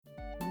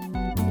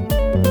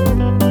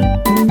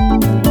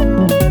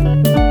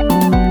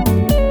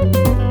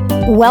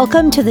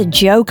Welcome to the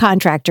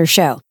JoContractor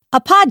Show,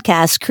 a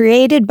podcast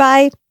created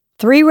by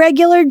three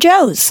regular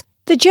Joes.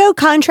 The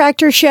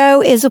JoContractor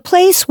Show is a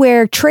place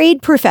where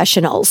trade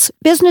professionals,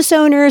 business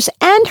owners,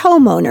 and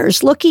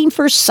homeowners looking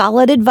for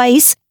solid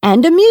advice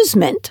and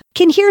amusement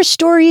can hear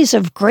stories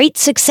of great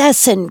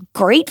success and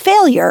great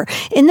failure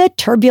in the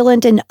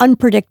turbulent and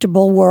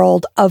unpredictable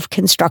world of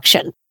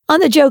construction.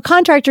 On the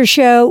JoContractor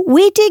Show,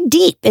 we dig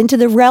deep into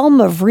the realm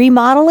of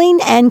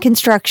remodeling and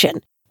construction.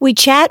 We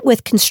chat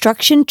with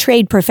construction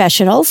trade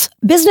professionals,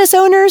 business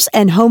owners,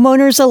 and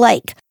homeowners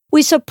alike.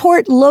 We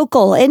support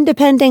local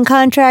independent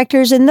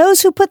contractors and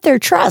those who put their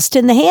trust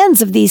in the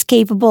hands of these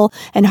capable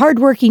and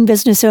hardworking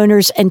business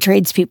owners and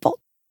tradespeople.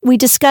 We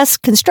discuss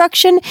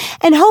construction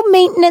and home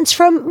maintenance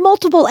from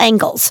multiple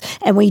angles,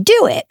 and we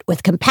do it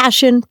with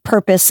compassion,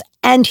 purpose,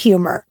 and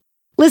humor.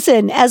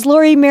 Listen as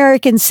Lori,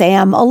 Merrick, and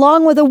Sam,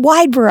 along with a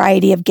wide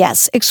variety of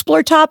guests,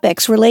 explore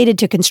topics related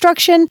to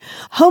construction,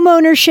 home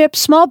ownership,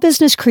 small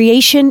business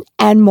creation,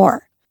 and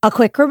more. A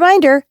quick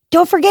reminder,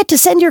 don't forget to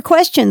send your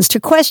questions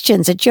to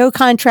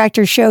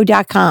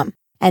questions@JoContractorshow.com.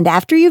 And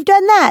after you've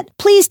done that,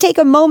 please take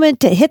a moment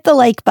to hit the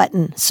like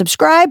button,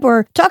 subscribe,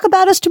 or talk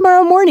about us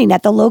tomorrow morning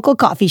at the local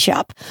coffee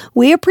shop.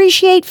 We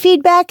appreciate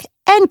feedback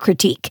and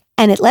critique,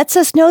 and it lets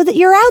us know that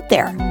you're out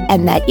there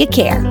and that you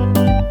care.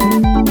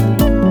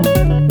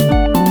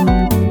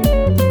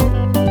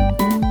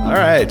 All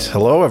right.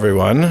 Hello,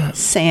 everyone.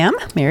 Sam,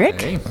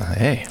 Merrick.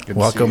 Hey.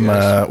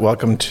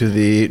 Welcome to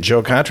the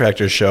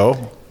JoContractor Show.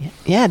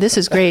 Yeah, this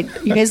is great.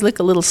 You guys look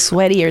a little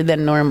sweatier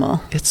than normal.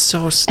 It's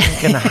so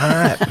stinking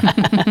hot.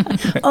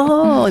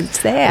 Oh,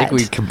 it's that. I think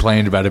we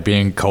complained about it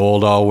being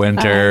cold all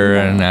winter,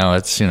 and now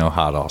it's,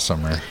 hot all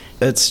summer.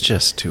 It's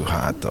just too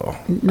hot, though.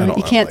 No,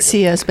 you can't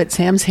see us, but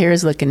Sam's hair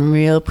is looking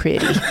real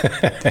pretty.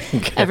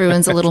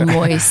 Everyone's a little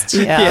moist.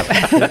 Yeah.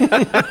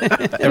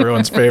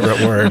 Everyone's favorite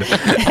word.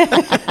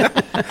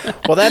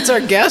 Well, that's our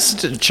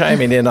guest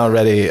chiming in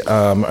already.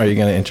 Are you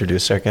going to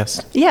introduce our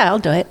guest? Yeah, I'll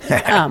do it.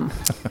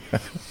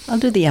 I'll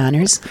do the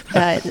honors.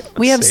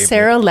 We have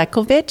Sarah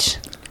Lechowich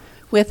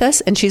with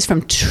us, and she's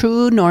from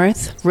True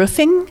North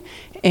Roofing.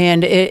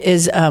 And it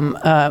is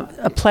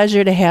a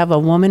pleasure to have a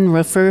woman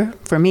roofer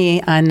for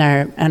me on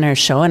our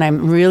show, and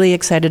I'm really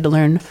excited to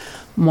learn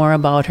more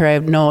about her. I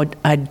know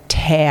a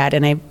tad,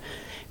 and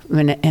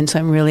so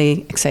I'm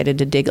really excited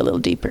to dig a little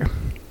deper.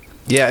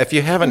 Yeah, if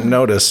you haven't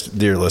noticed,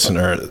 dear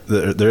listener,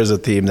 there is a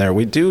theme there.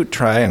 We do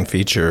try and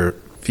feature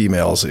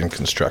females in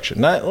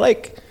construction. Not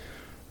like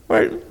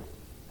we're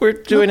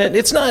doing it.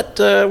 It's not.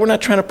 We're not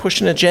trying to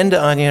push an agenda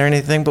on you or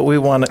anything, but we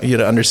want you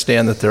to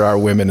understand that there are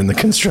women in the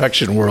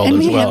construction world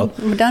as well.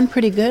 We've done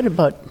pretty good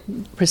about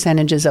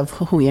percentages of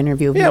who we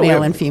interview,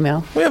 male and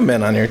female. We have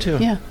men on here too.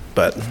 Yeah.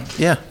 But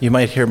yeah, you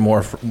might hear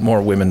more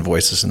women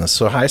voices in this.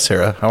 So hi,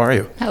 Sarah. How are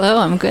you? Hello,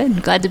 I'm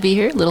good. Glad to be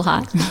here. A little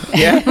hot.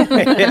 Yeah.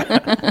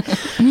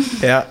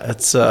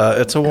 It's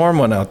a warm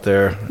one out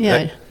there.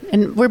 Yeah,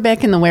 and we're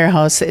back in the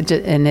warehouse,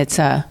 and it's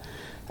a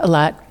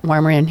lot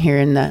warmer in here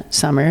in the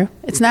summer.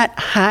 It's not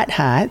hot,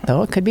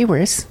 though. It could be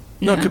worse.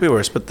 No, it could be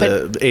worse, but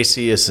the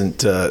AC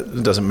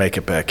doesn't make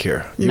it back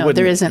here.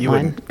 There isn't one. You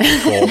wouldn't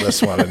control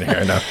this one in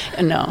here, no.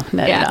 No,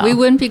 not at all. We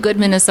wouldn't be good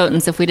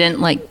Minnesotans if we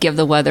didn't give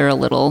the weather a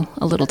little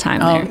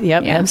time there.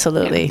 Yep, yeah,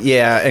 absolutely.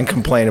 Yeah, and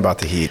complain about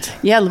the heat.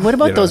 Yeah, what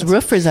about those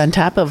roofers on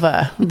top of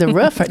the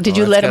roof? Did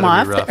you let them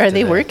off? Are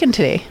they working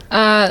today?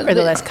 Or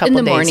the last couple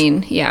of days? In the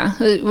morning, yeah.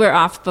 We're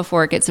off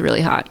before it gets really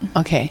hot.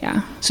 Okay.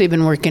 Yeah. So you've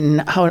been working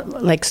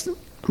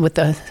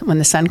when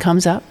the sun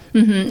comes up?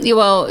 Mm-hmm.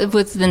 Well,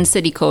 within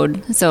city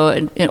code, so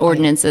in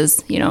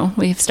ordinances,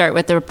 we start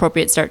with the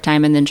appropriate start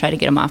time and then try to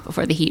get them off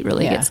before the heat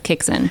really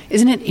kicks in.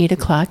 Isn't it 8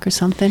 o'clock or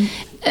something?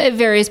 It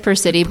varies per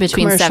city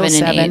between Commercial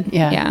 7 and 8.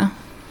 Yeah.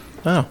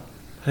 Oh,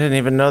 I didn't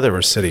even know there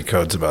were city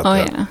codes about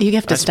that. Yeah. You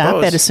have to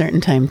stop at a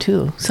certain time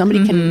too.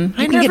 Somebody can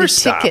get a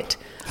ticket.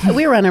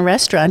 We were on a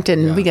restaurant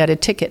and we got a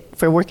ticket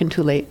for working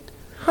too late.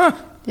 Huh.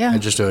 Yeah.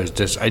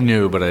 I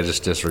knew, but I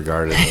just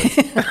disregarded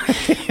it.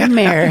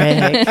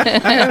 Merrick,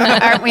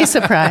 aren't we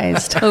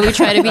surprised? Well, we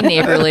try to be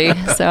neighborly,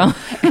 so.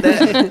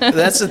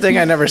 That's the thing.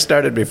 I never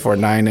started before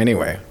 9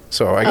 anyway,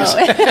 so I guess.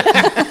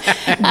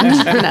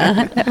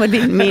 That would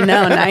be me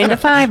now, 9 to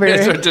 5. So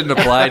it didn't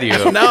apply to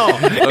you. No.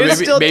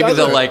 Maybe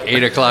the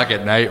 8 o'clock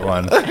at night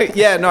one.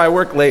 Yeah, no, I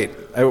work late.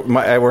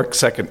 I work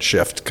second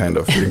shift, kind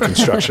of, in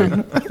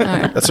construction.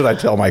 That's what I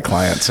tell my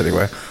clients,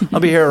 anyway. I'll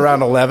be here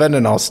around 11,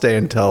 and I'll stay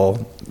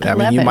until...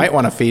 11. You might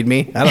want to feed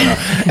me. I don't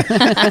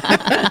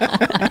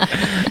know.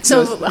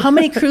 So how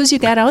many crews you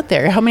got out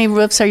there? How many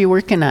roofs are you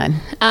working on?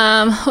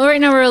 Well, right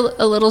now we're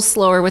a little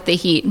slower with the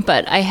heat,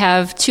 but I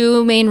have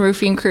 2 main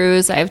roofing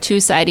crews, I have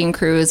 2 siding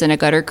crews, and a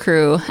gutter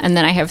crew, and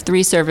then I have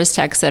 3 service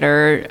techs that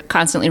are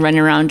constantly running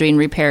around doing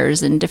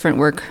repairs and different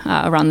work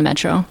around the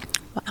metro.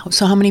 Wow.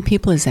 So how many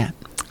people is that?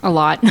 A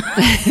lot.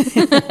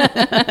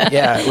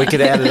 Yeah, we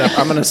could add it up.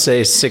 I'm going to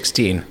say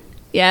 16.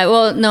 Yeah,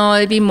 well, no,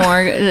 it'd be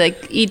more.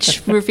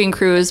 Each roofing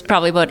crew is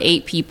probably about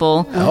 8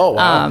 people. Oh,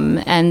 wow.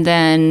 And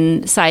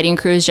then siding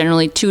crews,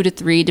 generally 2 to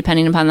 3,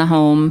 depending upon the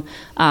home.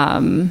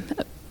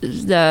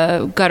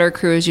 The gutter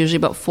crew is usually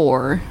about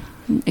 4.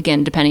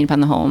 again, depending upon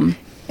the home.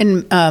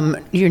 And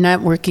you're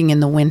not working in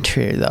the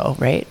winter, though,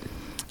 right?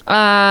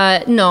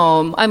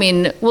 No, I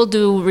mean, we'll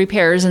do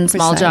repairs and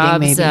small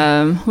siding,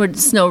 jobs, with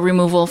snow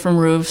removal from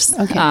roofs,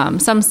 Okay.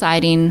 some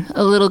siding,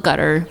 a little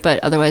gutter, but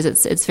otherwise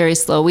it's very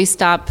slow. We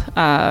stop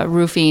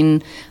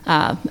roofing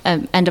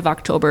end of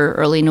October,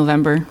 early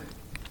November.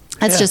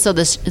 That's just so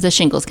the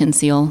shingles can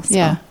seal. So,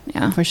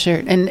 Yeah, for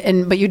sure.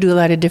 And but you do a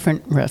lot of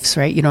different roofs,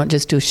 right? You don't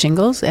just do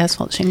shingles,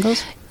 asphalt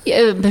shingles?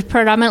 Yeah,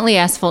 predominantly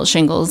asphalt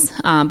shingles,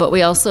 but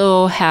we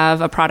also have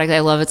a product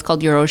I love. It's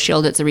called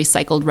EuroShield. It's a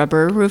recycled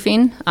rubber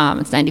roofing.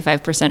 It's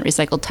 95%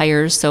 recycled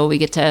tires, so we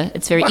get to.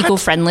 It's very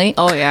eco-friendly.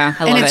 Oh yeah,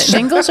 I love it. And it's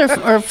shingles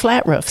or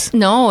flat roofs?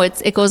 No,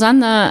 it goes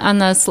on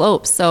the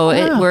slopes, so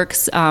it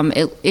works.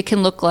 It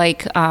can look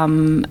like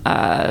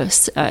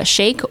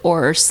shake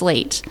or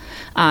slate.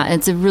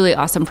 It's a really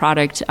awesome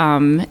product,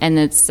 and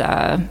it's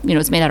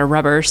it's made out of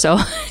rubber, so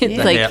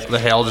it's The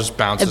hail just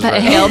bounces.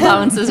 hail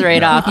bounces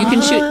right off. You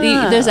can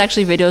shoot. There's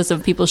actually videos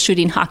of people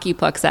shooting hockey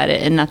pucks at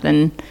it, and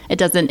nothing. It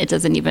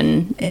doesn't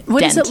even. What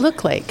dent. does it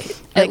look like?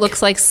 It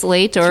looks like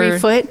slate or 3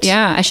 foot.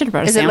 Yeah, I should have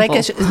brought a Is sample.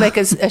 it like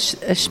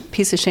a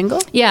piece of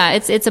shingle? Yeah,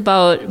 it's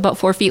about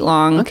 4 feet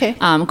long. Okay.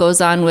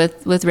 Goes on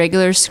with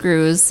regular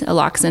screws. It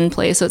locks in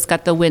place, so it's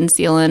got the wind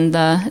seal and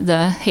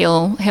the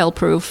hail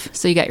proof.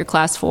 So you got your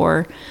class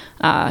 4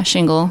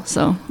 shingle.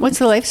 So What's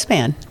the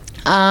lifespan?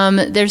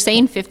 they're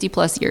saying 50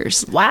 plus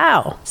years.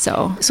 Wow.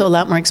 So So a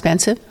lot more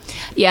expensive?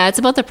 yeah, it's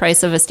about the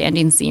price of a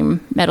standing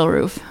seam metal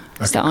roof.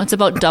 So it's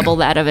about double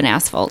that of an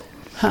asphalt.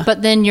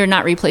 But then you're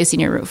not replacing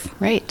your roof.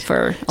 Right.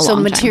 For a so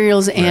long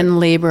materials and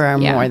labor are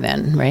Yeah. more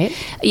then, right?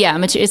 Yeah,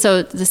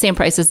 so the same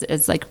price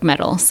as like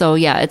metal. So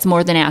yeah, it's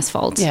more than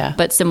asphalt, Yeah.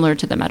 but similar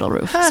to the metal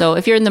roof. So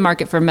if you're in the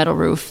market for a metal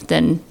roof,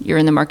 then you're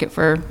in the market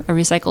for a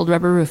recycled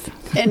rubber roof.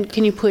 And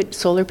can you put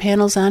solar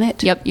panels on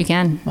it? Yep, you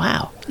can.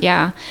 Wow.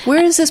 Yeah.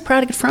 Where is this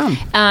product from?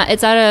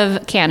 It's out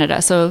of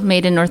Canada, so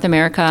made in North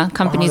America.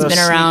 Company's those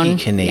been around.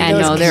 sneaky Canadians. I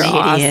know, Those they're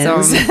Canadians.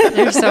 awesome.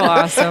 They're so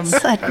awesome.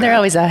 They're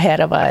always ahead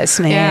of us,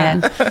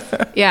 man.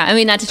 Yeah. I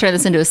mean, not to turn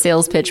this into a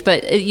sales pitch,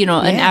 but an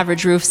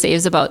average roof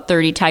saves about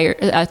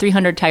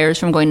 300 tires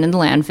from going into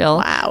the landfill.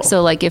 Wow.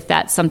 So like if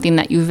that's something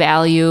that you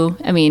value,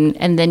 I mean,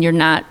 and then you're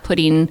not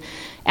putting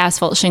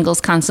asphalt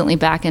shingles constantly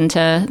back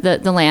into the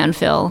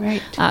landfill.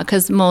 Right.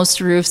 Because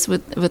most roofs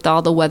with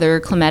all the weather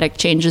climatic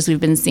changes we've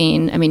been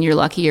seeing, I mean, you're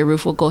lucky your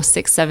roof will go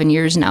 6-7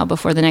 years now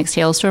before the next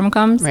hailstorm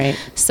comes. Right.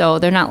 So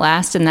they're not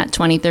lasting that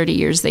 20-30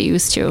 years they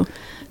used to.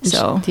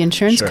 So The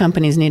insurance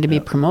companies need to be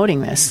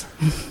promoting this.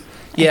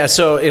 Yeah,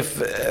 so if,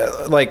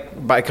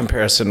 like, by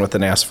comparison with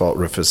an asphalt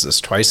roof, is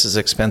this twice as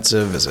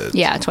expensive? Is it?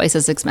 yeah, twice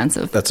as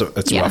expensive.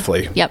 It's Yeah.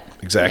 roughly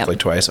exactly Yep.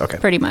 twice. Okay.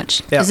 Pretty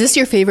much. Yeah. Is this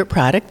your favorite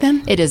product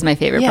then? It is my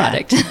favorite Yeah.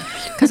 product.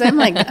 Because I'm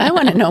like, I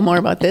want to know more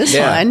about this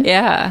Yeah. one.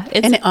 Yeah.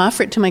 And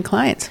offer it to my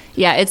clients.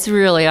 Yeah, it's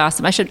really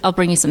awesome. I'll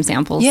bring you some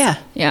samples. Yeah.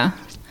 Yeah.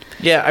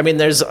 Yeah, I mean,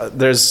 there's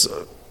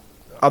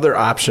other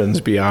options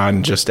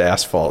beyond just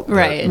asphalt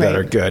Right. that Right.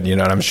 are good.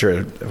 And I'm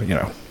sure,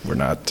 we're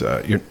not,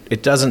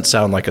 it doesn't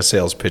sound like a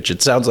sales pitch.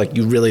 It sounds like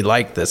you really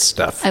like this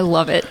stuff. I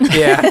love it.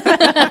 Yeah.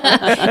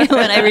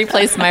 When I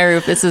replace my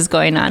roof, this is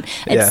going on.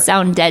 It's Yeah.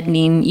 sound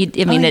deadening.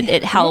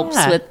 It helps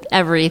yeah. with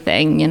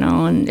everything,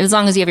 and as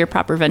long as you have your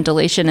proper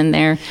ventilation in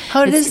there.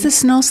 How does the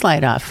snow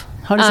slide off?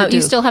 How does it do?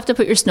 You still have to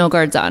put your snow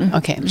guards on.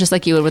 Okay. Just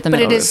like you would with a but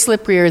metal it roof. is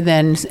slipperier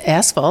than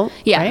asphalt,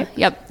 Yeah. right?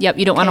 Yep.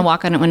 You don't want to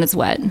walk on it when it's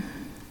wet.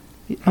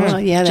 Oh,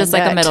 yeah. Just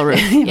like a that. metal roof.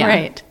 Yeah.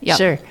 Right. Yep.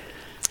 Sure.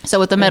 So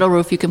with the metal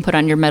roof, you can put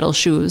on your metal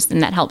shoes,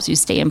 and that helps you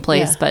stay in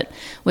place. Yeah. But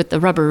with the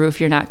rubber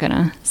roof, you're not going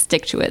to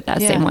stick to it that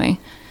Yeah. same way.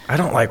 I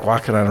don't like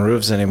walking on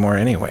roofs anymore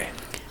anyway.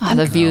 Oh,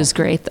 the view's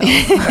great, though.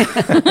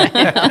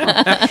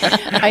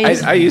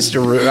 I used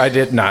to, I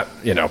did not,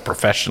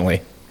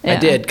 professionally. I Yeah.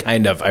 did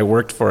kind of. I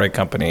worked for a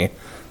company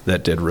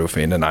that did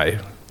roofing, and I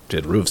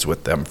did roofs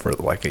with them for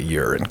like a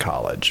year in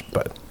college,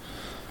 but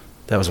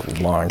that was a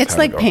long time It's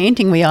like ago.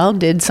 painting. We all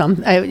did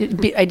some.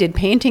 I did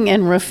painting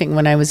and roofing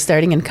when I was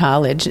starting in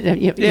college.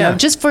 You know,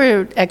 just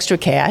for extra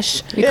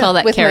cash. We call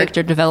that With my-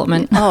 character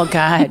development. Oh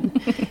God.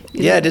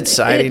 Yeah, I did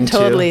siding It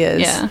totally too.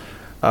 is. Yeah.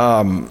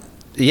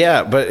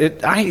 Yeah,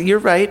 but you're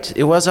right.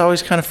 It was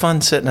always kind of fun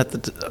sitting at the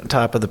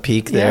top of the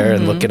peak there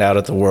and looking out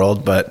at the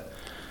world. But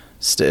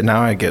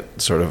now I get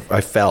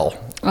I fell.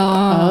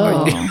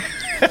 Oh.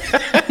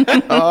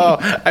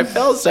 I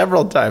fell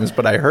several times,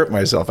 but I hurt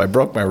myself. I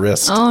broke my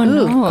wrist Oh,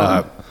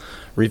 no.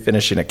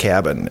 refinishing a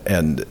cabin,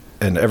 and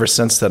ever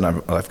since then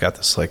I've got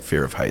this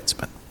fear of heights.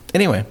 But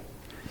anyway,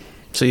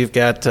 so you've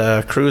got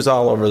crews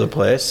all over the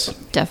place.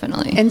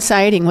 Definitely. And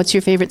siding. What's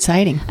your favorite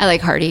siding? I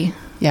like Hardy.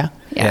 Yeah.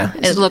 Yeah.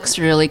 It looks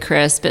really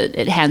crisp.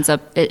 It hands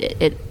up.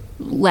 It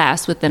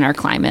lasts within our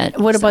climate.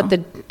 What so. about the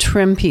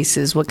trim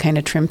pieces? What kind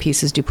of trim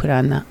pieces do you put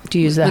on that? Do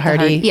you use the With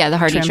Hardy? the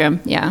Hardy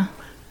trim. Yeah.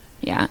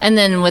 Yeah. And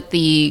then with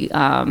the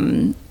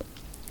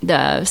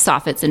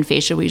soffits and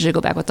fascia, we usually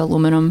go back with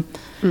aluminum.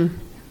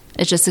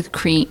 It's just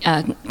clean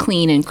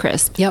and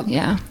crisp. Yep.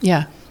 Yeah.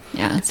 Yeah.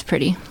 Yeah. It's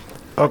pretty.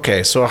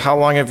 Okay, so how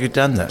long have you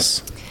done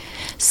this?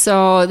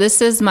 So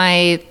this is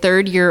my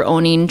third year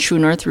owning True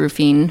North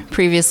Roofing.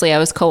 Previously, I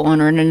was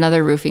co-owner in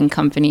another roofing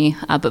company,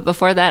 but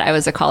before that, I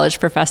was a college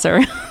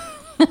professor.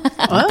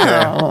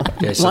 Oh,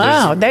 Okay, so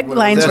wow, that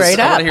lines right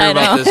I want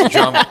up. to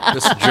hear about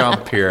this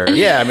jump here.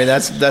 Yeah, I mean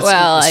that's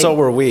Well, so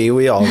were we.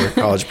 We all were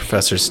college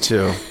professors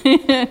too.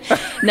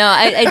 No,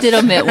 I did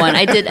omit one.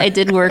 I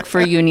did work for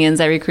unions.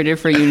 I recruited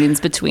for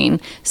unions between.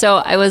 So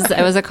I was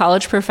a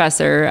college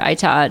professor. I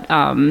taught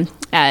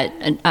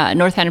at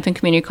North Hennepin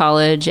Community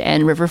College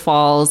and River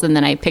Falls, and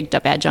then I picked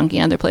up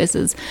adjuncting other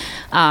places.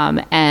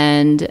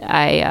 And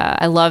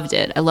I loved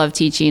it. I love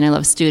teaching. I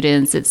love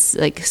students. It's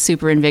like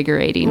super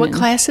invigorating. What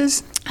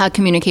classes?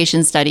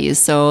 Communication studies,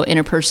 so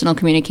interpersonal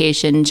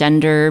communication,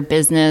 gender,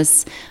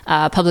 business,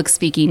 public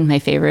speaking, my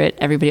favorite,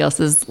 everybody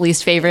else's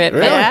least favorite.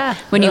 Really? But Yeah.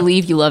 when you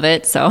leave, you love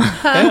it. So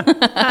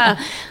it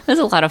was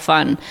a lot of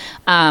fun.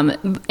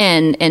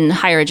 And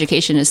higher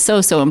education is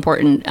so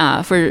important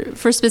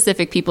for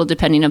specific people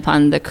depending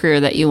upon the career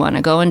that you want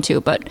to go into.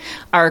 But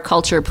our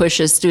culture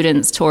pushes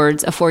students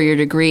towards a 4-year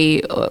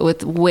degree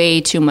with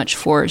way too much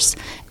force.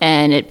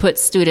 And it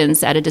puts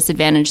students at a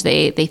disadvantage.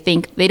 They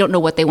think they don't know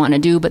what they want to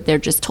do, but they're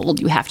just told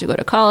you have to go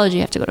to college, you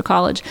have to go to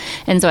college.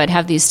 And so I'd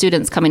have these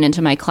students coming into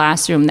my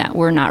classroom that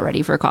were not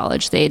ready for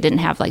college. They didn't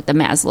have like the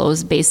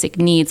Maslow's basic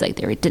needs, like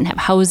they didn't have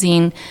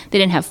housing, they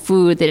didn't have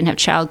food, they didn't have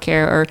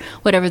childcare, or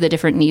whatever the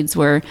different needs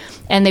were,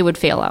 and they would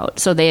fail out.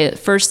 So the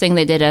first thing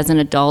they did as an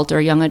adult or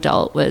a young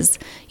adult was,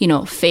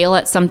 fail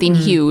at something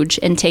huge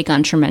and take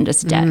on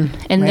tremendous debt.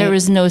 And there right.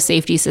 was no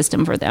safety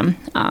system for them.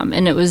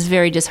 And it was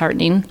very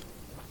disheartening.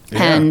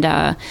 Yeah.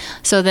 And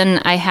so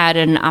then I had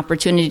an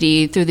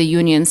opportunity through the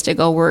unions to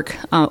go work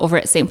over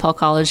at St. Paul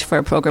College for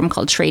a program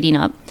called Trading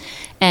Up.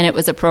 And it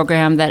was a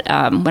program that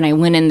when I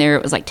went in there,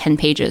 it was like 10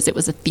 pages. It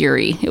was a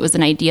theory. It was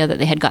an idea that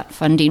they had got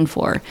funding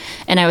for.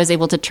 And I was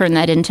able to turn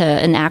that into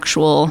an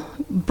actual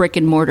brick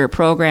and mortar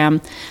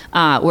program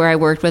where I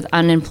worked with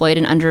unemployed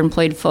and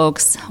underemployed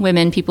folks,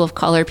 women, people of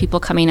color, people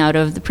coming out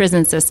of the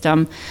prison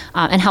system,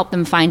 and help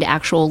them find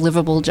actual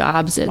livable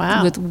jobs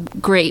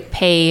with great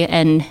pay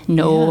and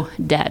no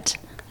debt.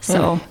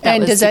 So that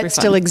and was does super that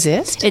fun. still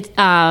exist?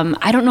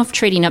 I don't know if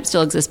Trading Up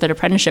still exists, but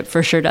apprenticeship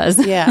for sure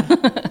does. Yeah.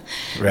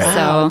 Right.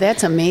 Wow,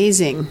 that's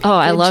amazing. Oh,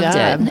 I Good loved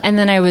job. it. And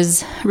then I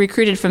was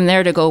recruited from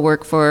there to go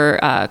work for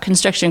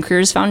Construction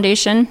Careers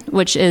Foundation,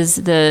 which is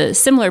the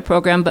similar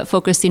program, but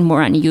focusing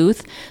more on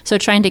youth. So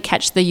trying to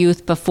catch the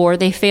youth before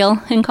they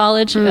fail in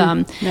college.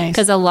 nice.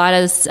 Because a lot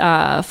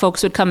of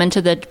folks would come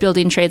into the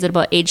building trades at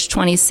about age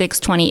 26,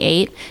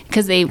 28,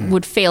 because they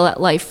would fail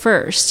at life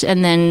first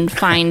and then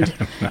find,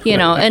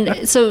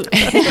 and so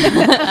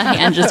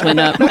hand just went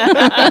up.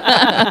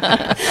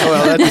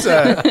 Well, that's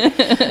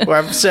what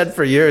I've said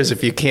for years.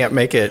 If you can't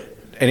make it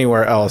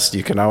anywhere else,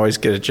 you can always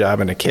get a job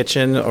in a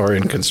kitchen or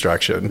in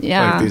construction.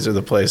 Yeah. Like these are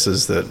the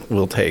places that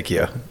will take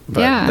you.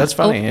 But Yeah. that's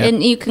funny. Yeah.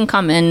 And you can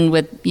come in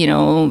with,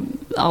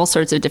 all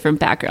sorts of different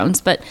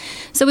backgrounds. But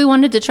so we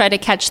wanted to try to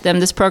catch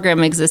them. This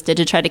program existed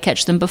to try to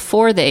catch them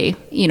before they,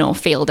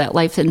 failed at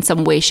life in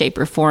some way, shape,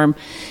 or form.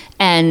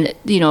 And,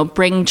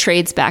 bring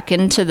trades back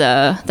into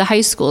the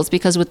high schools,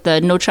 because with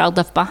the No Child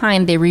Left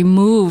Behind, they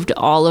removed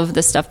all of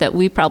the stuff that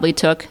we probably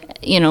took,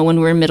 when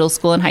we were in middle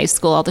school and high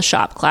school, all the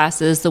shop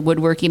classes, the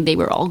woodworking, they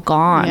were all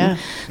gone. Yeah.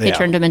 They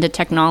turned them into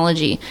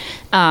technology.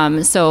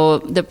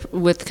 So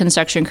with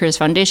Construction Careers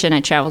Foundation,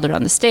 I traveled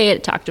around the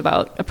state, talked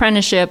about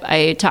apprenticeship.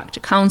 I talked to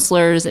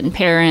counselors and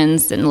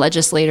parents and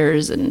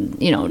legislators and,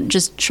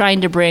 just trying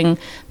to bring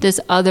this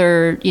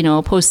other,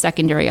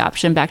 post-secondary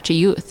option back to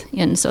youth.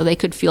 And so they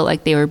could feel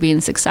like they were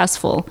being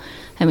successful.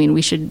 I mean,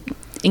 we should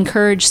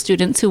encourage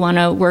students who want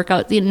to work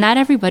out. Not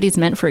everybody's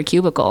meant for a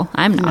cubicle.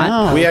 I'm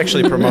not. No. We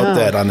actually promote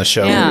that on the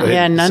show.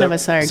 Yeah. None of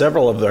us are.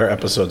 Several of our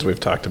episodes we've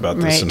talked about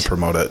this Right. and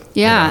promote it.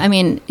 Yeah, I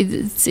mean,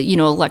 it's,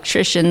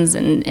 electricians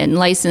and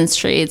licensed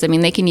trades, I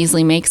mean, they can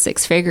easily make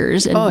 6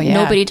 figures, and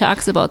nobody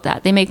talks about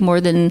that. They make more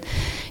than,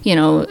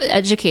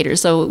 educators.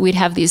 So we'd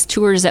have these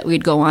tours that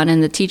we'd go on,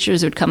 and the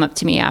teachers would come up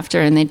to me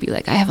after, and they'd be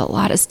like, I have a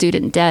lot of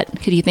student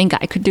debt. Could you think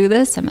I could do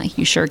this? I'm like,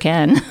 you sure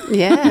can.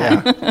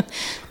 Yeah.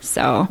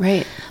 So,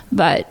 Right.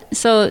 But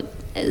so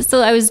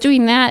I was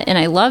doing that, and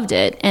I loved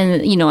it.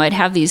 And, I'd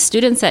have these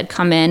students that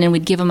come in, and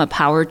we'd give them a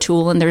power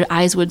tool, and their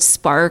eyes would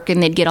spark,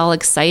 and they'd get all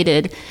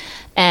excited.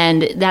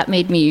 And that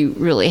made me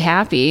really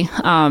happy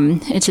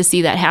to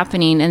see that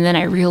happening. And then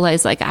I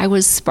realized, I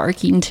was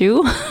sparking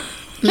too.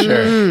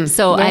 Sure.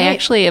 So I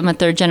actually am a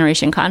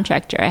 3rd-generation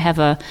contractor. I have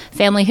a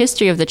family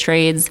history of the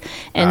trades.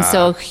 And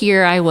so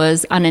here I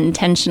was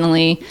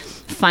unintentionally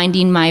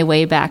finding my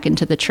way back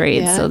into the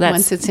trades. Yeah, So that's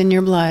once it's in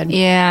your blood.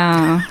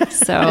 yeah.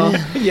 So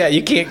Yeah,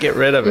 you can't get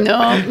rid of it.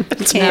 No, you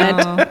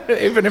can't.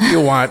 Even if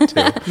you want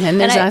to. And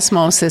there's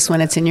osmosis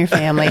when it's in your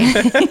family.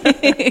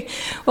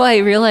 well, I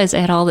realized I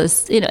had all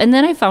this, and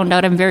then I found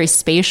out I'm very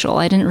spatial.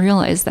 I didn't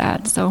realize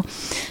that. So,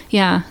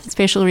 yeah,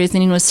 spatial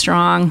reasoning was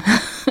strong.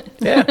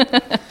 Yeah.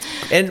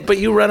 But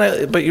you run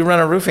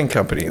a roofing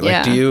company.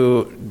 Yeah.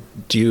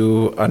 Do do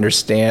you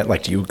understand?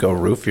 Like, do you go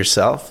roof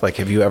yourself? Like,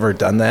 have you ever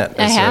done that?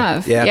 I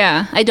have.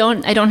 Yeah. I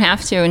don't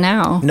have to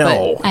now.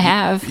 No, but I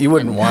have. You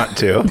wouldn't want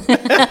to.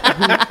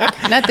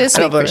 Not this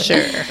week for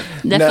sure.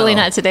 Definitely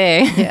not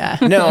today. Yeah.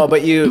 No,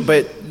 but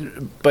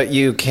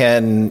you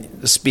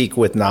can speak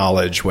with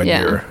knowledge when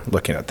you're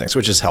looking at things,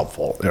 which is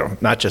helpful.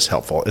 Not just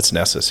helpful; it's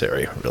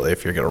necessary, really,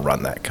 if you're going to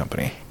run that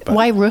company. But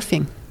why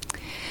roofing?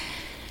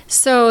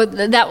 So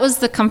that was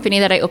the company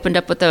that I opened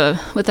up with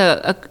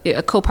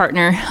a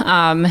co-partner,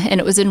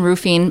 and it was in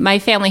roofing. My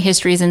family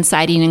history is in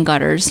siding and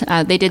gutters.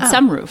 They did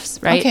some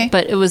roofs, right? Okay.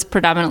 But it was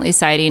predominantly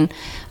siding,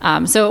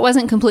 so it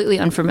wasn't completely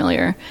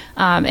unfamiliar.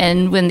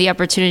 And when the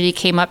opportunity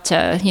came up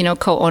to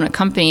co-own a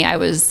company, I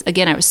was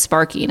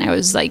sparking. I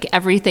was like,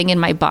 everything in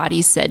my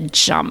body said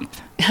jump.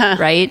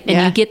 Right?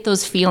 And you get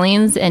those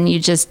feelings, and you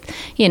just,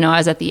 I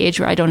was at the age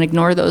where I don't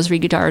ignore those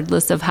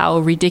regardless of how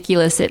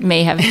ridiculous it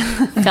may have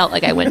felt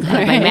like I went and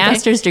had my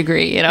master's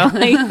degree,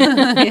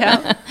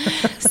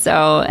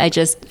 So I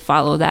just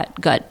follow that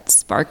gut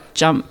spark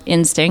jump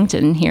instinct,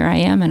 and here I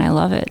am, and I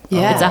love it.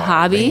 Yeah. It's a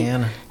hobby.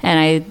 Man.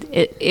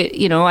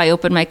 And I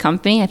opened my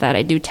company. I thought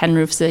I'd do 10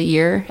 roofs a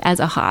year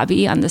as a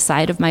hobby on the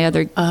side of my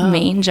other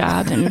main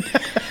job. And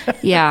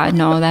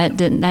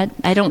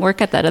I don't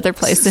work at that other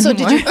place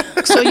anymore.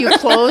 So you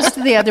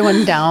closed the other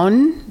one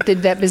down?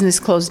 Did that business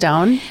close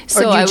down?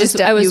 So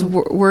I was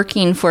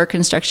working for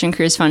Construction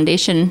Careers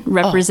Foundation,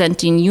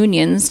 representing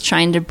unions,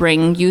 trying to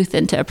bring youth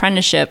into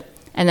apprenticeship.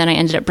 And then I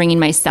ended up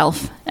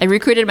I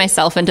recruited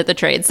myself into the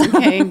trades.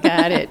 Okay,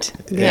 got it.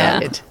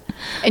 Got it.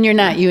 And you're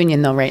not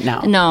union though right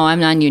now? No, I'm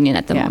non-union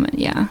at the moment,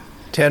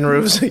 10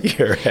 roofs a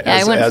year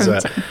as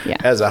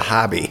a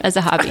hobby. As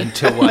a hobby. And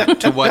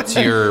to what's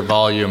your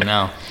volume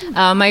now?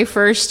 My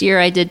first year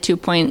I did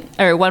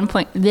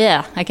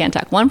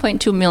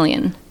 1.2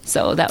 million.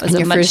 So that was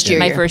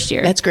my first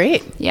year. That's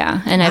great.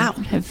 Yeah, and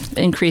I've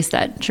increased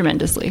that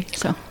tremendously.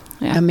 So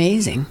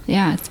amazing.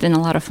 Yeah, it's been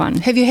a lot of fun.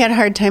 Have you had a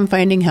hard time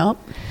finding help?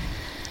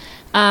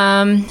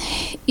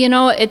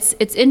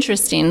 It's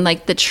interesting.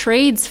 Like the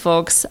trades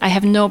folks, I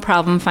have no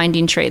problem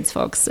finding trades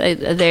folks.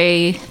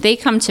 They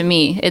come to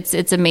me.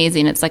 It's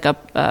amazing. It's like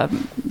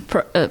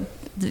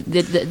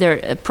they're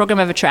a program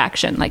of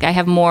attraction. Like I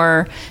have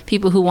more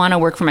people who want to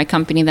work for my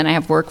company than I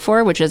have work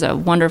for, which is a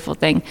wonderful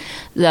thing.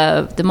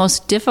 The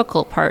most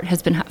difficult part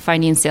has been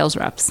finding sales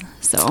reps.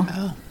 So,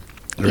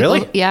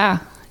 really, yeah.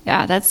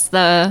 That's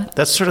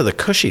sort of the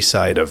cushy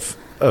side of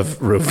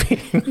roofing.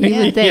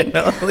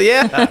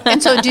 Yeah.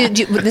 And so do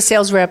the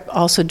sales rep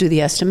also do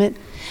the estimate?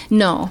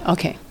 No.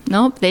 Okay.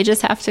 Nope. They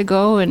just have to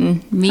go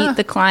and meet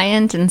the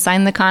client and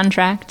sign the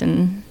contract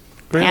and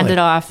hand it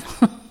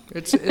off.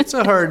 It's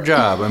a hard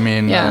job. I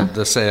mean,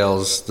 the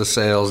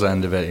sales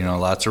end of it,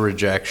 lots of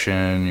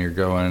rejection.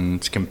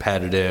 It's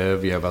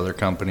competitive. You have other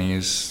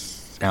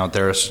companies out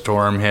there, a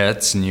storm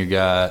hits, and you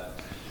got,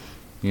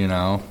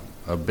 a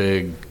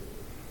big...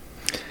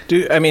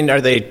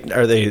 Are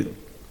they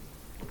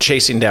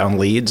chasing down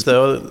leads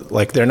though?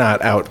 Like they're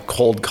not out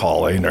cold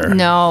calling or?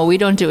 No, we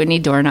don't do any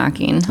door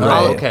knocking.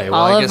 Right.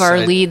 All of our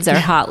leads are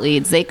hot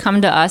leads. They come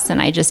to us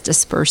and I just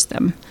disperse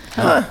them.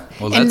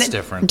 Well, that's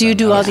different. Do you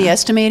do all the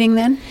estimating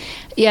then?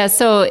 Yeah,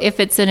 so if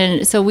it's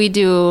so we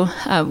do,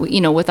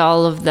 with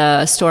all of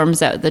the storms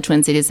that the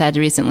Twin Cities had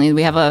recently,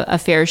 we have a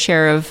fair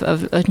share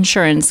of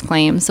insurance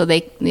claims. So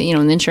the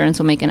insurance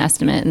will make an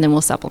estimate and then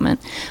we'll supplement.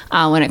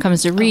 When it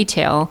comes to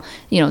retail,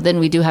 then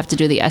we do have to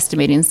do the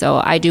estimating. So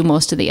I do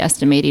most of the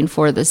estimating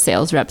for the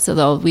sales reps.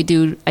 Although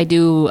I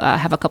do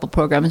have a couple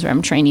programs where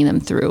I'm training them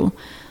through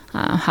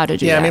how to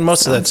do that. Yeah,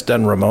 most of that's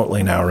done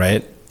remotely now,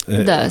 right?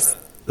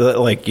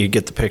 Like you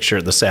get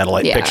the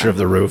satellite picture of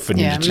the roof and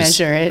you just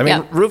measure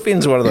it.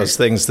 Roofing's one of those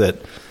things that,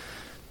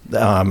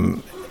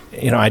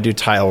 I do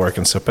tile work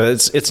and stuff,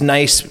 but it's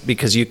nice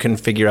because you can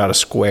figure out a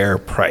square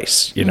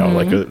price,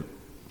 like a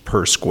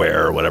per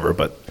square or whatever,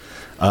 but,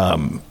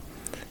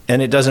 and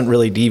it doesn't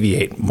really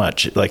deviate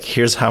much. Like,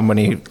 here's how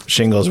many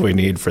shingles we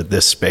need for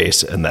this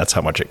space, and that's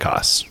how much it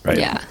costs, right?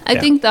 Yeah. I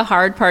think the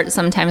hard part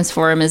sometimes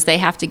for them is they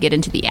have to get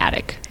into the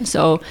attic.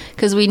 So,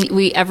 because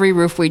we every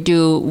roof we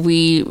do,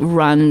 we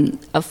run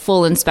a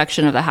full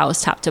inspection of the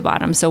house top to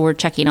bottom. So we're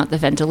checking out the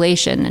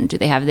ventilation, and do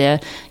they have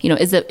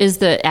is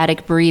the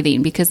attic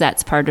breathing? Because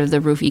that's part of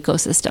the roof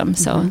ecosystem.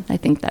 So I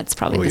think that's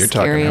probably the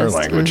scariest. Talking her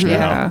language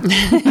now.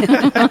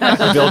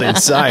 Building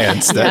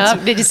science.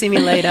 Did you see me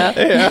light up?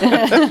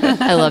 Yeah.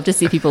 I love to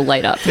see people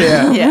light up.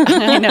 Yeah,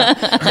 I know.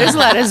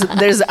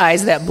 There's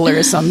eyes that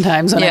blur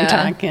sometimes when I'm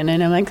talking,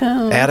 and I'm like,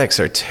 oh.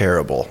 Attics are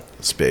terrible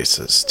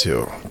spaces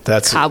too.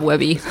 That's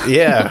cobwebby.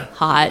 Yeah,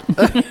 hot.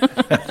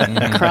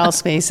 Crawl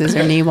spaces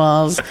or knee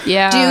walls.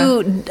 Yeah.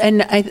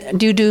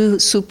 Do you do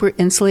super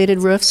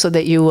insulated roofs so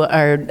that you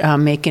are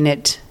making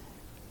it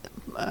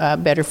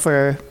better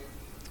for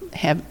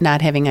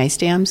not having ice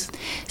dams?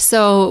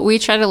 So we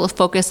try to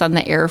focus on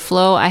the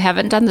airflow. I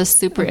haven't done the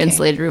super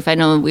insulated roof. I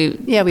know we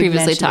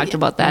previously talked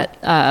about that.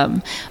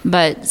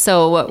 But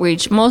so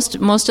what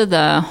most of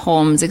the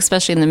homes,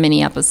 especially in the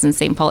Minneapolis and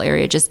St. Paul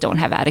area, just don't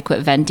have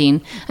adequate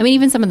venting. I mean,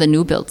 even some of the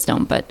new builds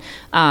don't, but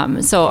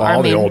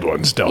so the old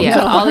ones don't. Yeah,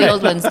 all the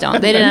old ones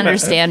don't. They didn't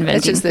understand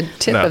venting. That's just the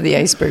tip of the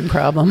iceberg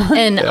problem.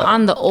 And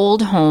on the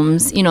old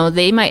homes,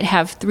 they might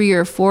have 3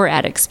 or 4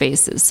 attic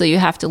spaces. So you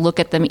have to look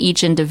at them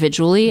each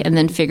individually and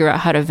then figure out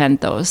how to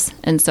vent those.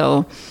 And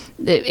so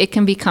it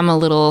can become a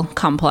little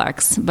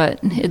complex, but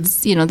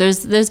it's,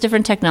 there's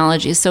different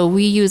technologies. So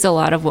we use a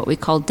lot of what we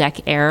call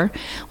deck air,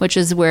 which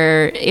is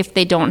where if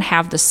they don't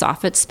have the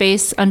soffit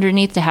space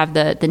underneath to have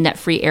the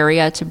net-free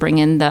area to bring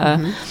in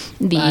the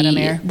bottom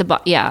air.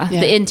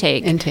 The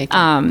intake.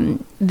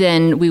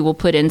 Then we will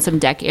put in some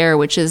deck air,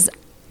 which is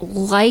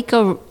like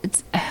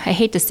I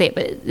hate to say it,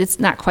 but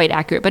it's not quite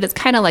accurate, but it's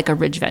kind of like a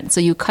ridge vent.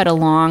 So you cut a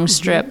long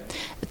strip,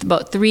 it's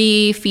about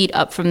 3 feet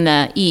up from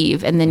the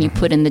eave, and then you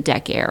put in the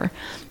deck air.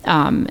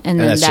 And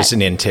that's just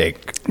an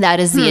intake. That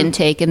is the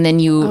intake, and then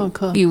you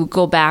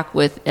go back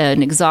with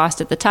an exhaust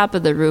at the top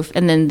of the roof,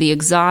 and then the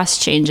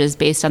exhaust changes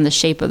based on the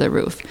shape of the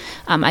roof.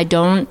 I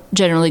don't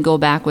generally go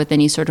back with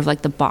any sort of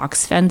like the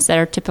box vents that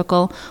are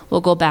typical.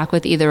 We'll go back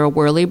with either a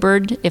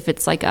whirlybird if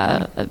it's like they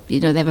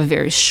have a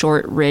very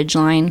short ridge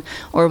line,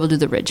 or we'll do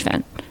the ridge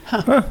vent.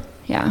 Huh.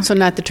 Yeah. So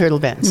not the turtle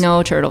vents.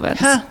 No turtle vents.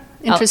 Huh.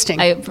 Interesting.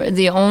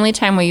 The only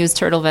time we use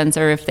turtle vents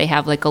are if they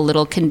have like a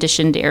little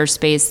conditioned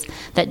airspace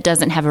that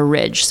doesn't have a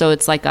ridge. So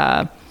it's like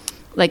a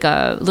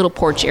little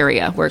porch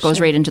area where it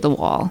goes right into the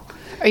wall.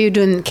 Are you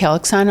doing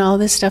calcs on all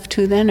this stuff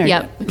too then? Or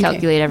yep, we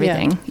calculate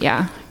everything.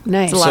 Yeah.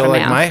 Nice. It's a lot of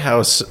math. My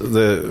house,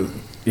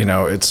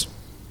 it's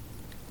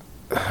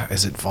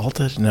is it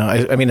vaulted? No,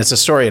 I mean it's a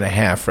story and a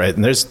half, right?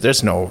 And I'm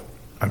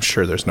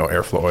sure there's no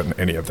airflow in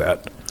any of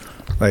that.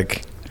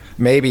 Like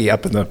maybe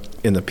up in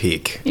the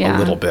peak a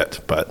little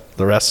bit, but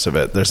the rest of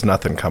it, there's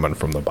nothing coming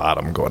from the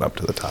bottom going up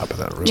to the top of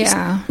that roof.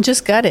 Yeah.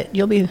 Just gut it.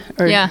 You'll be,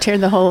 tear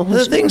the whole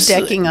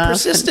decking off.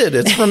 Persisted.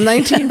 It's from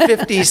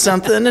 1950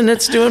 something, and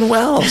it's doing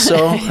well.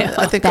 So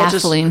I think I'll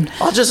just leave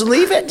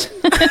it.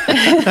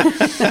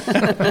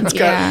 It's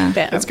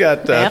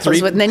got baffles,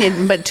 3. But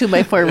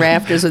 2x4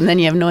 rafters, and then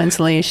you have no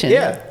insulation.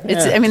 Yeah.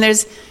 I mean,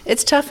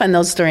 it's tough on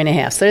those story and a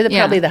half. They're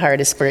probably the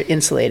hardest for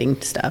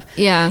insulating stuff.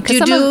 Yeah. Do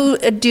you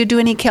do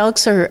any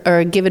calcs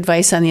or give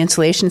advice on the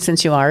insulation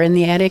since you are in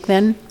the attic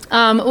then?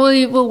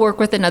 We'll work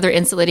with another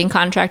insulating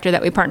contractor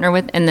that we partner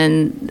with, and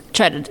then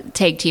try to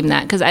tag team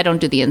that because I don't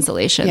do the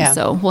insulation. Yeah.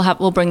 So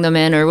we'll bring them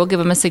in, or we'll give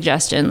them a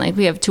suggestion. Like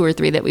we have 2 or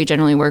 3 that we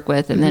generally work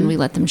with, and then we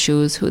let them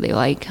choose who they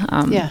like.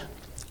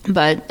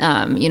 But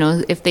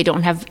if they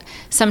don't have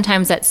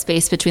sometimes that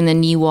space between the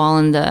knee wall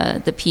and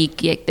the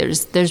peak,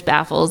 there's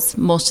baffles.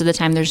 Most of the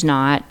time there's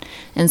not,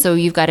 and so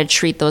you've got to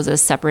treat those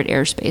as separate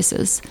air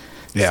spaces.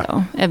 Yeah.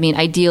 So I mean,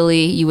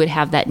 ideally you would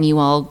have that knee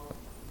wall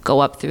go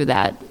up through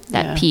that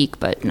peak,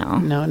 but no,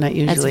 not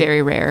usually. That's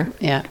very rare.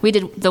 Yeah, we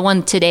did the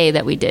one today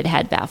that we did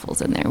had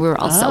baffles in there. We were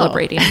all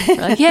celebrating. We're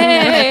like,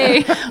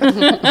 yay!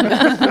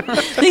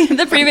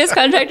 The previous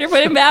contractor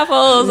put in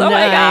baffles. Oh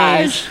my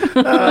gosh!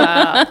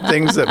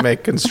 Things that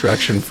make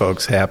construction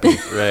folks happy,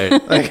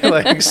 right?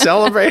 like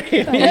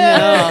celebrating.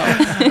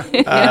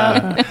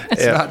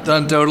 It's not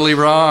done totally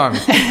wrong.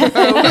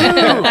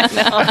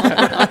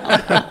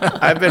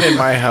 I've been in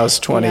my house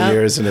 20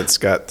 years, and it's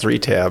got 3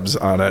 tabs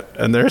on it,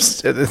 and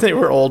they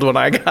were old when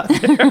I got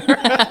there.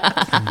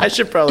 I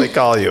should probably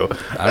call you.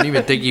 I don't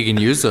even think you can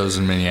use those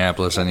in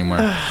Minneapolis anymore.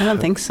 I don't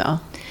think so.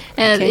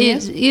 And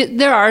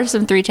there are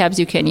some 3 tabs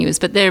you can use,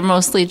 but they're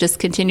mostly just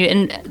continued.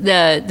 And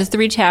the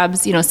 3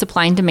 tabs,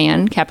 supply and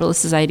demand,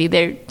 capitalist society,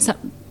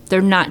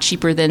 they're not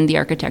cheaper than the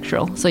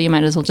architectural, so you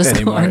might as well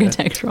just go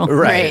architectural.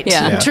 Right.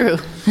 Yeah. True.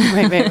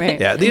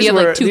 Right. Yeah. These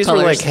were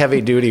like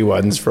heavy duty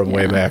ones from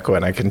way back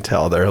when. I can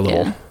tell they're a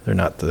little. They're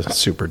not the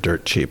super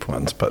dirt cheap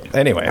ones, but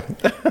anyway.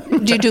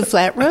 Do you do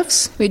flat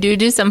roofs? We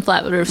do some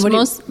flat roofs.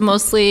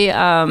 Mostly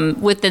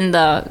within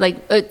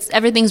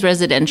everything's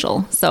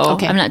residential, so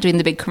I'm not doing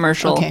the big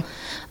commercial. Okay.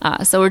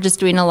 So we're just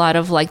doing a lot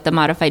of like the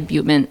modified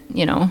Butement,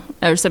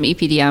 or some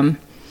EPDM.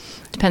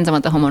 Depends on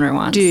what the homeowner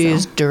wants. Do you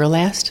use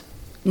Duralast?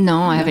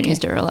 No, I haven't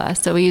used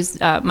Duralast. So we use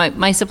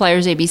my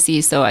supplier's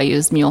ABC, so I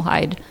use Mule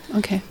Hide.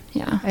 Okay.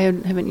 Yeah. I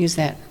haven't used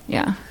that.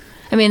 Yeah.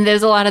 I mean,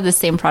 there's a lot of the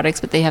same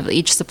products, but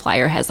each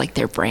supplier has like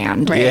their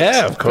brand. Right.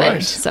 Yeah, of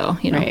course. So,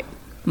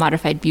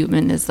 modified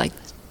Butement is like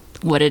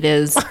what it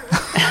is.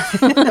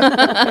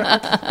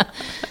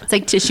 It's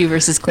like tissue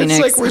versus Kleenex. It's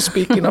like we're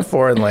speaking a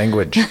foreign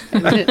language.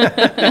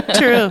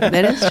 True.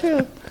 That is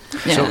true.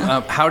 Yeah. So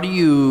how do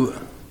you...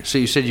 So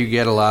you said you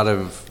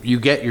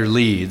get your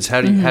leads.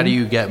 How do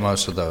you get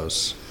most of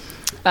those?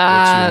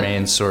 What's your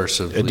main source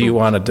of leads? Do you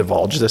want to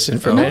divulge this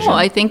information? No,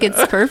 I think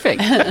it's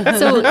perfect.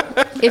 So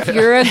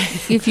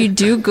if you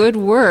do good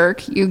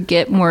work, you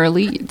get more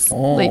leads.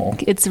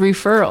 Like it's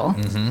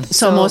referral.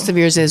 So most of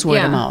yours is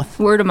word of mouth.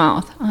 Word of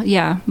mouth.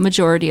 Yeah,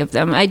 majority of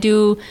them. I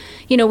do,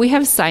 we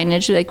have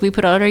signage, like we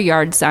put out our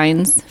yard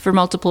signs for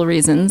multiple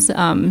reasons.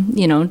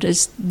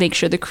 Just make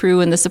sure the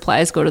crew and the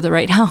supplies go to the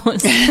right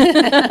house.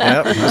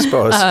 Yep, I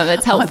suppose.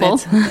 That's helpful.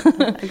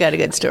 I've got a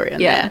good story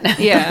on that.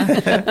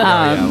 Yeah.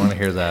 I want to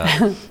hear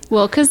that.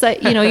 Well, because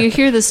you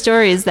hear the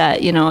stories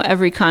that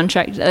every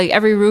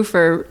every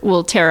roofer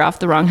will tear off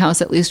the wrong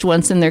house at least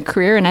once in their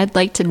career, and I'd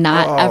like to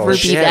not ever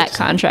be that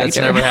contractor. That's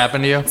never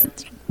happened to you?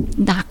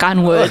 Knock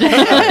on wood.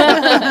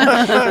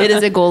 It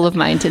is a goal of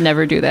mine to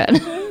never do that.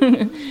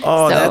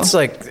 That's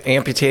like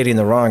amputating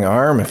the wrong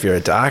arm if you're a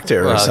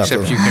doctor or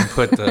something. Except you can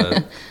put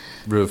the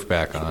roof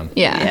back on.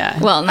 Yeah.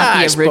 Well,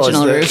 not the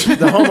original roof.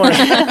 The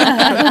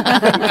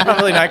homeowner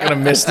probably not going to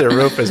miss their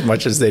roof as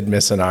much as they'd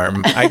miss an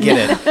arm. I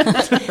get it.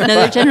 No,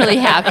 they're generally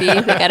happy.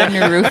 They got a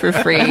new roof for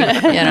free,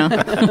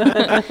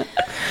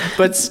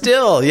 But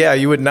still,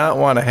 you would not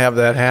want to have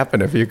that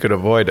happen if you could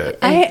avoid it.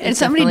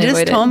 Somebody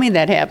just told me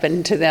that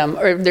happened to them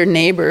or their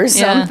neighbor or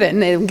something.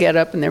 They get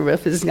up and their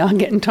roof is all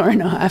getting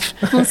torn off.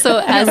 Well, so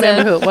I don't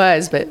remember who it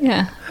was, but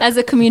as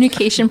a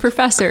communication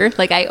professor,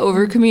 like I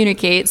over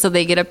communicate, so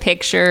they get a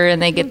picture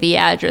and they get the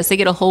address. They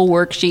get a whole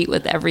worksheet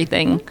with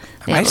everything.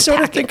 I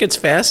sort of think it's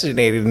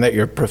fascinating that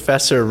your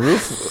professor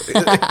roof,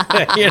 Sarah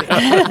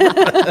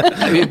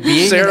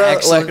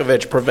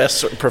Lechowich,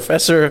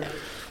 professor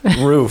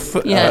roof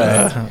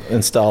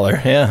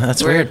installer. Yeah,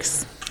 that's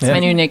works. Weird. It's my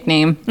new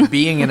nickname.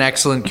 Being an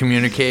excellent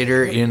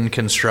communicator in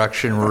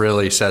construction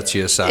really sets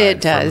you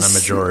aside from the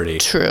majority.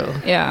 True.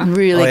 Yeah.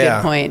 Really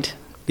good point.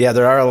 Yeah,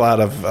 there are a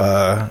lot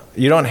of,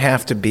 you don't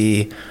have to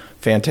be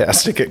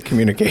fantastic at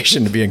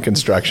communication to be in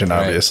construction,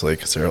 obviously,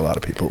 because there are a lot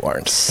of people who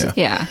aren't.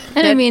 Yeah.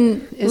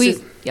 And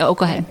go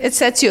ahead. It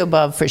sets you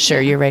above for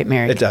sure. You're right,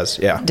 Mary. It does,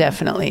 yeah.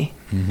 Definitely.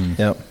 Mm-hmm.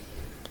 Yep.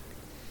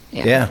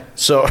 Yeah.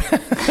 So,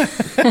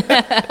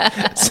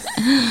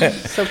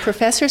 so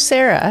Professor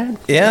Sarah.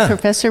 Yeah.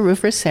 Professor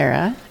Roofer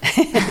Sarah.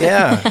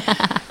 Yeah.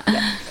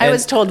 I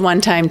was told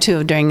one time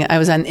too. I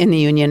was in the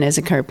union as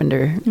a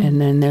carpenter, and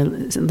then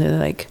they're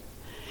like,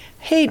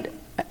 "Hey,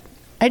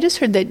 I just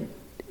heard that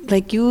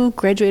like you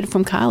graduated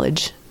from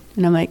college,"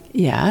 and I'm like,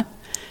 "Yeah."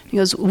 He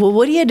goes, "Well,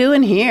 what are you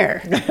doing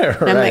here?"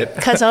 And I'm like,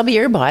 "'Cause I'll be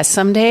your boss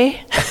someday."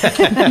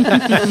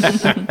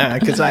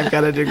 Because I've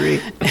got a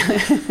degree.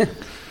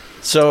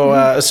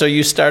 So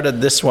you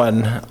started this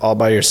one all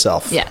by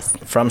yourself? Yes.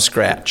 From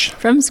scratch?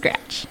 From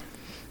scratch.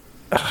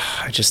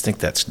 I just think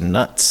that's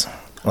nuts.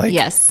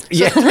 Yes.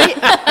 Yeah.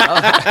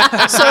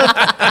 So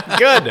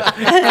good.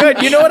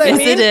 You know what I mean?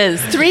 Yes, it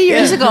is. 3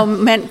 years ago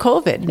meant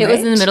COVID. It was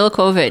in the middle of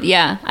COVID.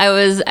 Yeah, I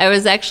was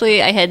actually.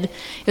 It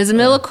was in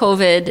the middle of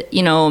COVID.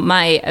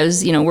 I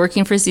was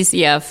working for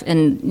CCF,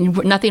 and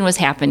nothing was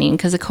happening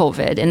because of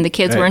COVID, and the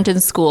kids weren't in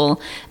school,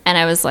 and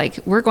I was like,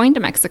 we're going to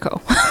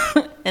Mexico.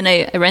 And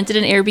I rented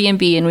an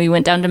Airbnb, and we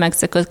went down to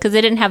Mexico because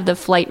they didn't have the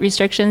flight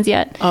restrictions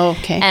yet. Oh,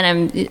 okay.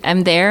 And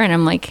I'm there, and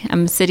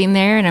I'm sitting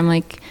there, and I'm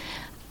like,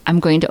 I'm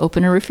going to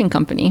open a roofing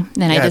company.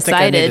 And I decided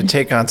I think I need to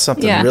take on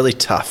something really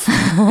tough.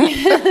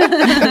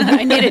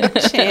 I need a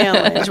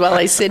challenge while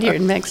I sit here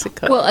in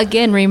Mexico. Well,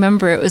 again,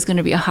 remember, it was going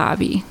to be a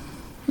hobby.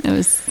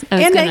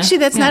 Actually,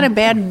 that's not a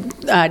bad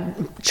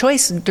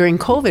choice during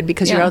COVID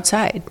because you're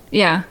outside.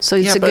 Yeah. So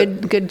it's a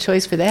good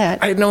choice for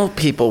that. I know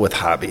people with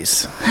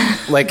hobbies.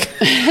 Like,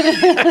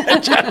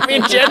 I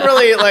mean,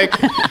 generally, like,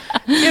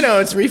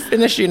 it's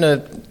refinishing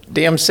a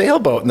damn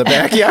sailboat in the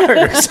backyard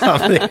or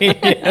something.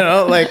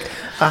 Like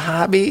a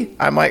hobby.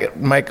 I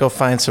might go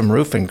find some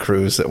roofing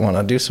crews that want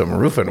to do some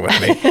roofing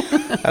with me.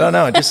 I don't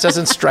know. It just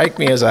doesn't strike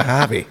me as a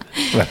hobby.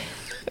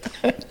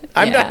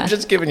 I'm not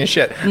just giving you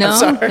shit. No, I'm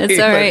sorry, it's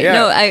all right.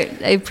 No, I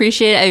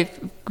appreciate it.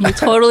 I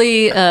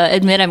totally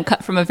admit I'm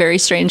cut from a very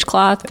strange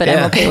cloth, but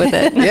I'm okay with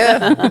it.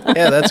 Yeah,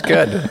 that's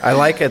good. I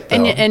like it, though.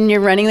 And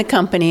you're running the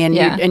company,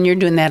 and you're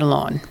doing that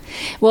alone.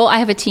 Well, I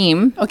have a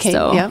team. Okay.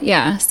 So,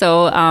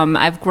 So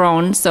I've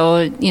grown.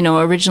 So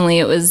originally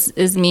it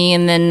was me,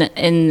 and then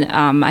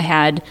I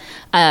had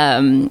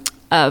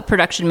a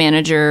production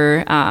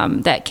manager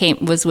that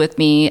was with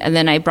me, and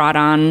then I brought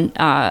on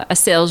a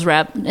sales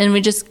rep, and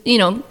we just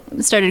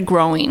started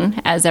growing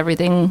as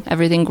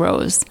everything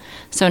grows.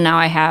 So now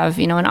I have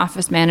an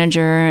office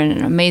manager and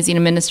an amazing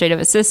administrative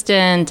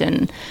assistant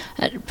and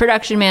a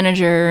production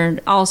manager.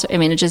 Also, I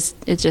mean, it just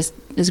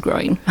is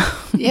growing.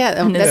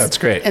 Yeah, that's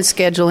great. And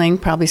scheduling,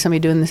 probably somebody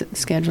doing the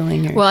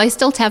scheduling. Well, I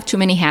still have too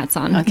many hats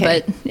on,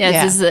 but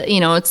this is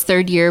it's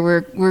third year.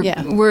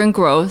 We're in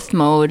growth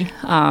mode,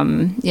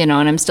 and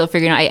I'm still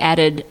figuring out. I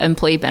added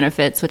employee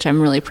benefits, which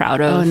I'm really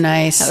proud of. Oh,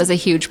 nice. That was a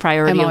huge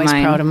priority of mine. I'm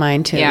always proud of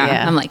mine too.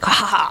 Yeah. I'm like,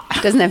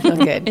 doesn't that feel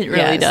good? It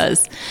really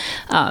does.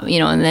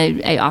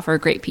 And I offer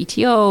great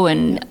PTO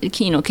and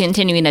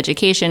continuing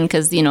education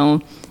because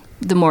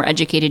the more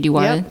educated you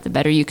are, the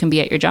better you can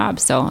be at your job.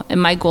 So, and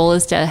my goal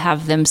is to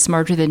have them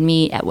smarter than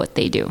me at what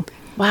they do.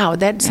 Wow,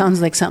 that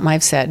sounds like something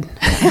I've said.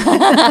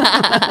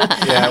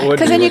 Yeah,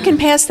 because then you can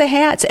pass the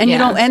hats, and you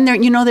don't, and they're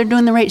they're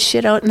doing the right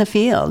shit out in the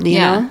field. You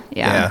know?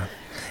 Yeah.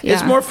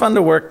 It's more fun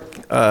to work.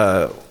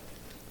 I've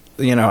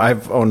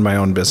owned my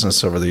own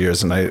business over the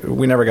years, and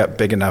we never got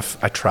big enough.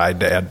 I tried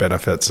to add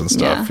benefits and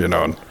stuff,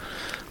 and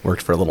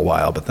worked for a little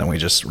while, but then we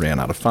just ran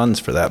out of funds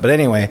for that. But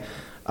anyway,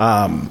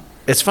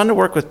 it's fun to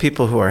work with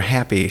people who are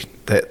happy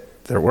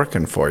that they're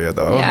working for you,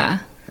 though. Yeah.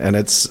 And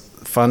it's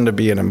fun to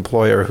be an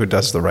employer who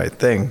does the right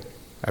thing,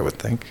 I would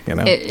think,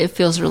 It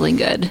feels really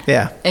good.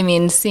 Yeah. I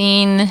mean,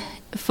 seeing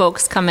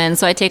folks come in,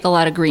 so I take a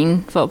lot of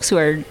green folks who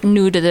are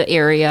new to the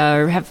area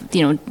or have,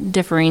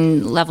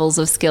 differing levels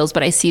of skills,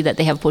 but I see that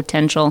they have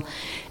potential.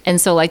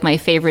 And so like my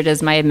favorite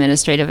is my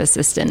administrative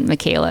assistant,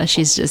 Michaela.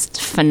 She's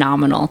just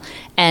phenomenal.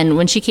 And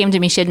when she came to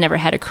me, she had never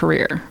had a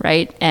career,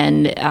 right?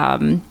 And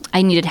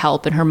I needed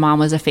help, and her mom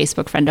was a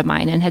Facebook friend of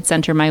mine and had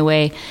sent her my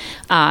way.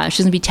 She's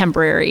going to be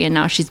temporary, and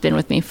now she's been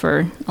with me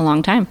for a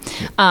long time.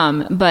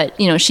 But,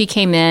 she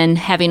came in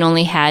having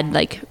only had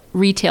like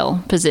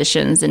retail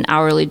positions and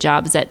hourly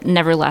jobs that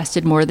never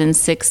lasted more than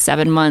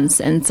 6-7 months.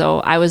 And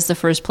so I was the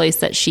first place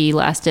that she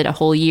lasted a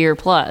whole year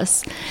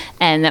plus.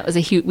 And that was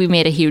we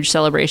made a huge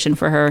celebration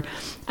for her.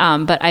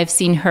 But I've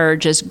seen her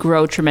just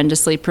grow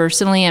tremendously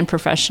personally and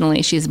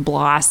professionally. She's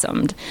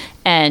blossomed.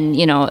 And,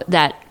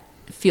 that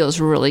feels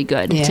really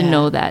good to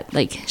know that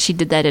like she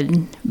did that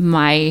in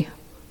my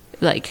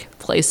like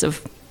place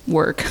of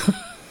work.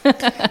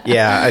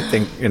 Yeah, I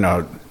think,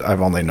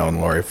 I've only known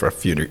Lori for a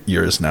few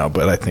years now,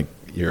 but I think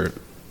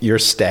your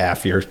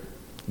staff,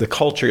 the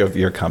culture of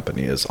your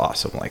company is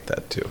awesome like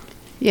that too.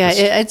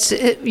 Yeah,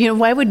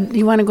 why would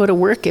you want to go to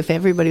work if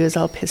everybody was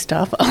all pissed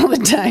off all the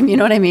time? You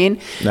know what I mean?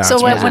 No,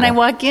 so when I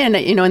walk in,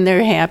 and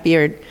they're happy,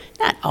 or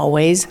not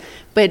always,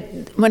 but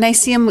when I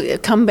see them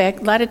come back,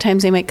 a lot of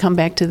times they might come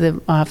back to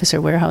the office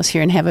or warehouse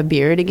here and have a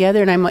beer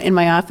together, and I'm in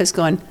my office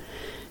going,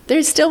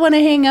 they still want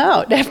to hang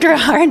out after a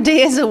hard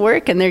day of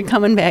work, and they're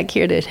coming back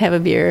here to have a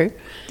beer.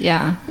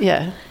 Yeah.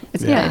 Yeah.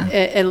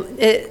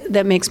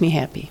 That makes me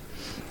happy.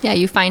 Yeah,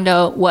 you find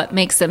out what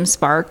makes them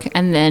spark,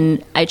 and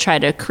then I try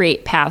to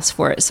create paths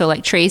for it. So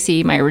like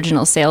Tracy, my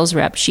original sales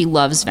rep, she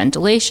loves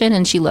ventilation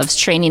and she loves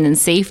training and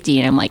safety,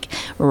 and I'm like,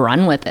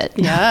 run with it.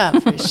 Yeah,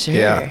 for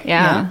sure.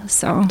 Yeah.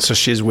 So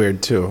she's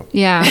weird too.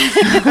 Yeah.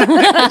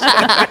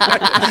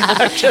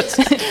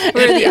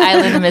 We're the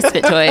island of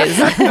misfit toys.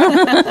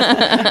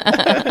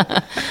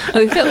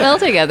 We fit well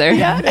together.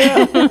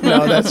 Yeah.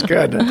 No, that's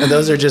good. And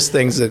those are just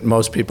things that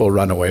most people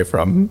run away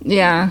from.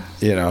 Yeah.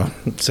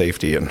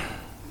 Safety and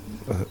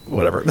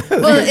whatever.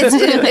 Well,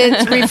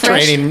 it's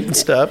refreshing. Training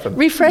stuff.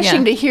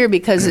 Refreshing to hear,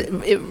 because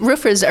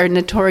roofers are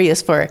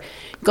notorious for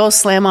go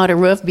slam out a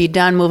roof, be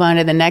done, move on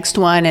to the next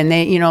one. And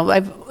they,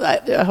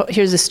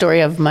 here's a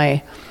story of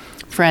my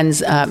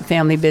friend's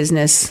family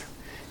business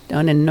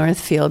down in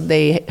Northfield.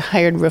 They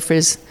hired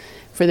roofers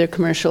for their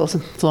commercial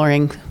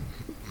flooring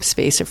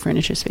space or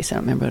furniture space. I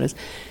don't remember what it is.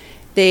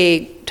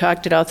 They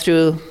talked it all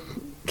through,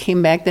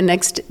 came back the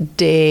next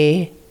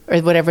day or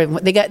whatever.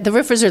 The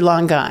roofers are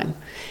long gone.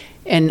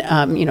 And,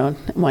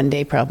 one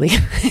day probably.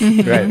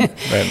 Right.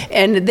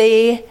 And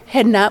they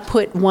had not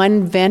put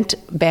one vent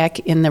back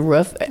in the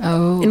roof,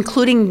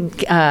 including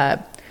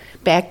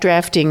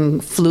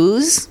backdrafting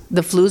flues.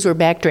 The flues were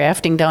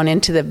backdrafting down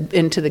into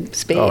the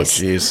space. Oh,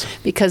 jeez.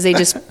 Because they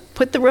just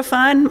put the roof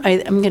on.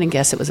 I'm going to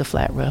guess it was a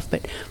flat roof,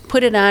 but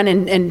put it on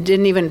and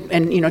didn't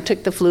even,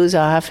 took the flues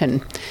off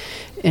and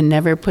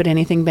never put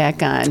anything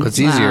back on. It's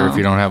easier if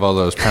you don't have all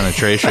those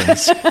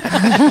penetrations. It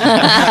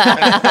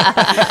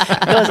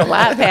goes a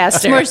lot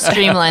faster. It's more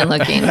streamlined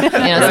looking,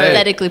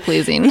 aesthetically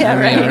pleasing. Yeah,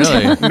 right.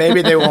 Really.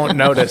 Maybe they won't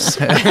notice.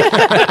 Oh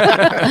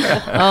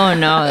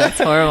no, that's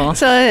horrible.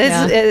 So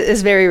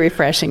it's very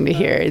refreshing to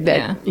hear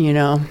that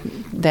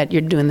that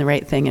you're doing the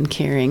right thing and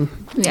caring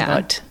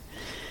about.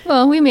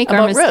 Well, we make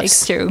our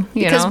mistakes roofs.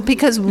 too,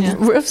 because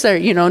roofs are,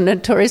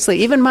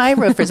 notoriously, even my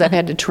roofers, I've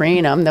had to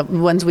train them, the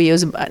ones we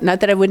use. Not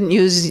that I wouldn't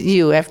use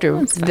you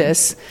after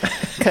this,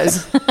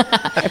 because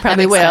I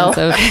probably will.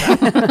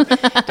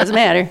 Doesn't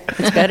matter.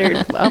 It's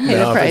better. I'll pay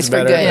the price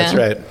for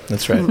good.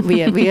 That's right. We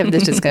have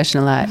this discussion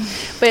a lot.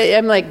 But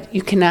I'm like,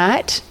 you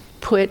cannot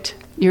put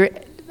your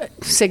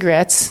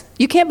cigarettes.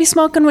 You can't be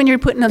smoking when you're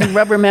putting a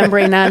rubber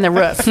membrane on the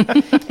roof.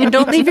 And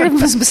don't leave your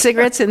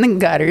cigarettes in the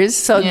gutters,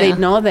 so they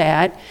know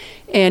that.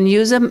 And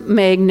use a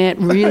magnet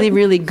really,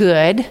 really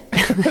good.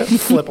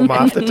 Flip them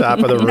off the top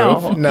of the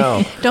roof?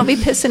 No. Don't be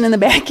pissing in the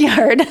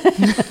backyard.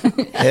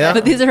 Yeah.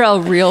 But these are all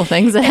real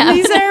things that happen.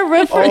 These are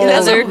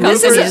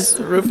roofers.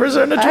 Roofers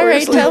are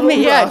notoriously all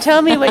right,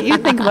 tell me what you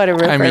think about a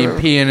roofer. I mean,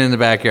 peeing in the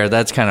backyard,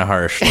 that's kind of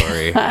harsh,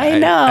 Lori. I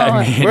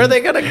know. Where are they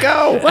going to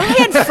go? Well, I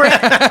had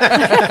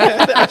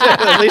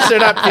At least they're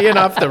not peeing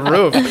off the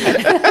roof.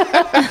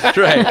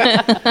 Right.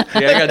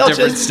 Yeah, I got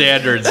different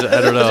standards. I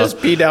don't know.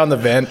 Just pee down the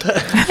vent. I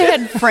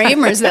had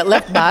framers that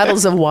left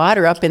bottles of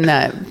water up in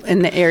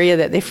the area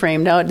that they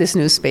framed out this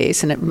new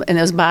space, and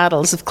those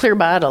bottles, clear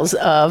bottles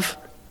of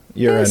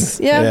urine.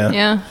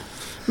 Yeah.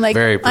 Like,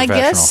 very professional.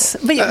 I guess,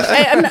 but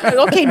I'm not,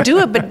 okay, do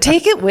it, but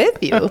take it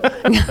with you.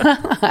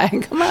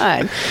 Come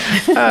on.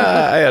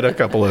 I had a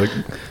couple of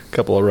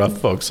rough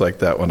folks like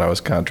that when I was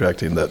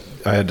contracting, that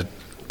I had to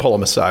pull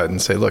them aside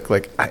and say, look,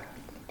 like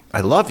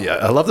I love you.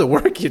 I love the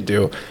work you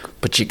do,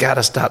 but you got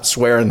to stop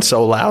swearing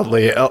so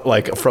loudly,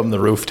 like from the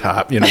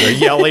rooftop. They're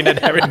yelling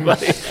at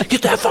everybody.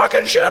 Get that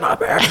fucking shit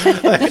up here.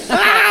 Like,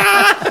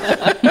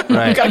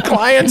 Right. We've got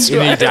clients. You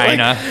need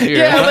Dinah.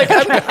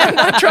 I'm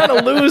not trying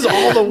to lose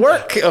all the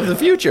work of the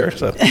future.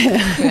 So,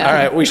 all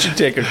right, we should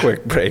take a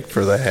quick break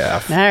for the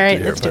half. All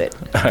right, let's do it.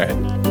 All right.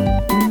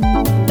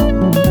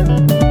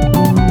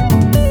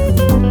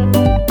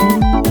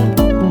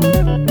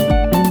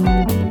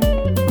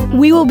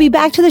 We will be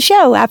back to the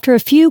show after a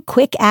few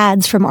quick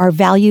ads from our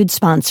valued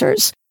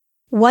sponsors.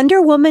 Wonder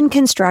Woman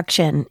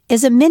Construction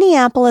is a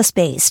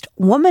Minneapolis-based,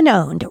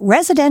 woman-owned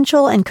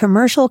residential and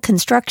commercial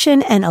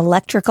construction and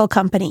electrical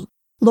company.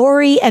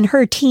 Lori and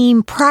her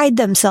team pride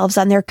themselves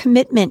on their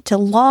commitment to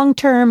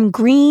long-term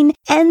green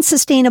and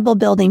sustainable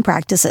building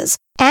practices,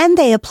 and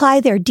they apply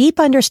their deep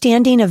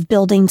understanding of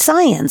building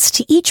science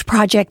to each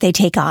project they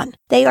take on.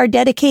 They are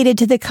dedicated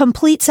to the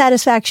complete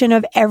satisfaction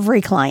of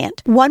every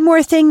client. One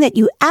more thing that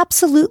you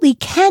absolutely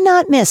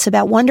cannot miss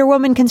about Wonder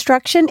Woman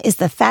Construction is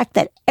the fact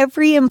that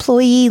every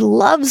employee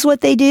loves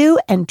what they do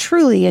and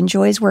truly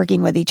enjoys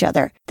working with each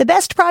other. The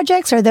best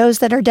projects are those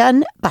that are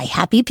done by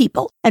happy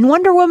people, and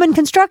Wonder Woman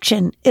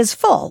Construction is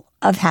full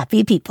of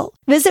happy people.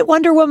 Visit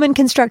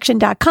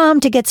wonderwomanconstruction.com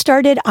to get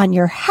started on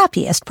your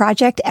happiest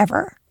project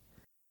ever.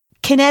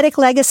 Kinetic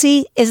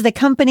Legacy is the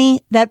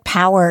company that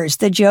powers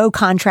the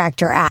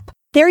JoContractor app.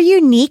 Their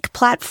unique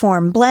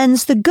platform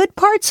blends the good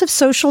parts of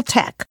social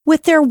tech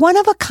with their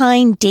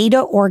one-of-a-kind data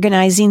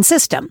organizing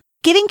system,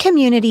 giving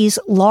communities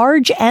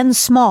large and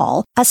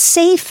small a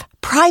safe,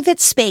 private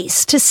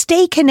space to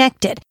stay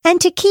connected and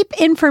to keep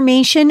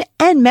information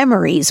and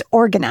memories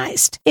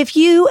organized. If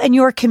you and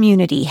your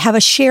community have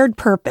a shared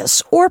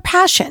purpose or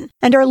passion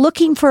and are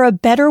looking for a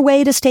better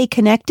way to stay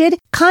connected,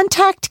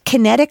 contact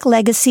Kinetic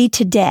Legacy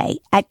today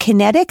at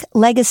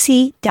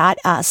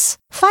kineticlegacy.us.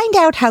 Find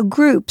out how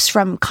groups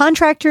from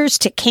contractors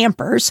to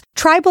campers,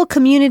 tribal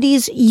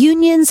communities,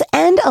 unions,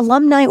 and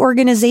alumni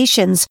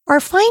organizations are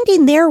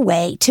finding their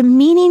way to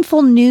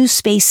meaningful new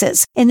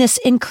spaces in this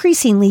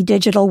increasingly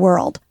digital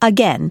world.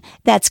 Again,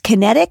 that's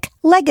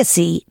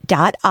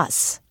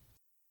kineticlegacy.us.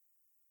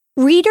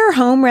 Reader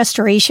Home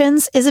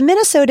Restorations is a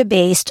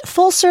Minnesota-based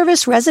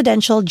full-service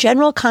residential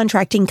general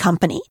contracting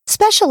company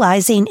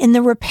specializing in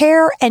the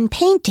repair and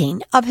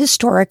painting of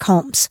historic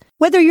homes.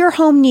 Whether your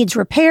home needs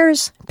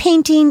repairs,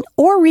 painting,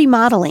 or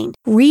remodeling,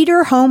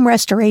 Reader Home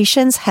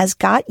Restorations has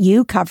got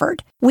you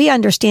covered. We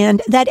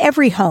understand that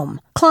every home,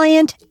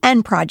 client,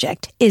 and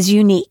project is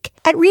unique.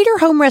 At Reader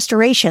Home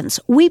Restorations,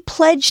 we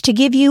pledge to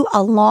give you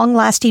a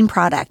long-lasting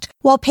product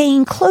while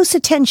paying close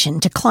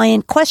attention to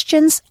client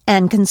questions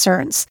and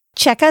concerns.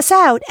 Check us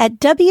out at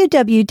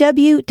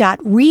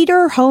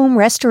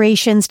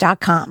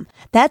www.readerhomerestorations.com.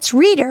 That's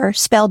Reader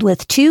spelled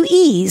with 2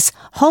 E's,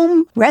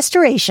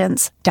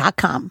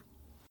 homerestorations.com.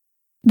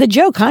 The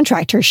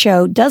JoContractor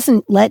Show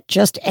doesn't let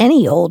just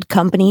any old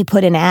company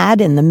put an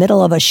ad in the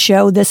middle of a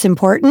show this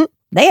important.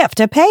 They have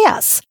to pay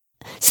us.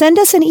 Send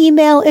us an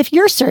email if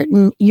you're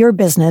certain your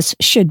business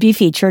should be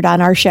featured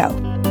on our show.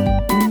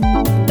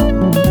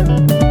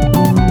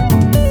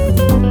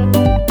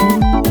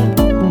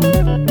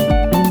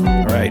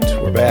 All right,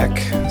 we're back.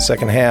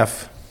 Second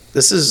half.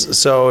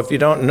 So if you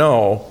don't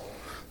know,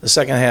 the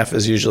second half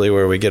is usually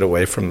where we get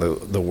away from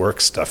the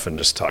work stuff and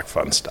just talk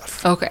fun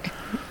stuff. Okay.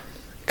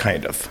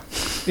 Kind of.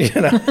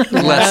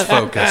 Less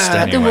focused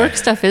anyway. The work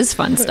stuff is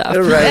fun stuff.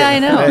 Right. Yeah, I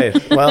know.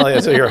 Right. Well,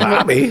 it's your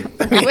hobby.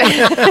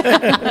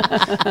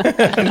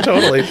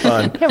 Totally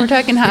fun. Yeah, we're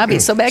talking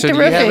hobbies. So back to do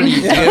roofing.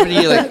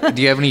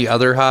 you have any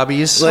other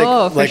hobbies?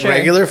 Like sure.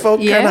 regular folk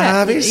kind of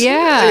hobbies?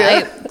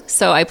 Yeah.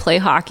 I play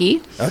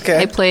hockey. Okay.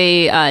 I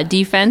play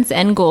defense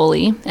and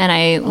goalie, and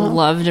I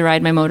love to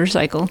ride my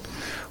motorcycle.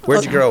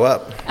 Where'd you grow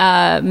up?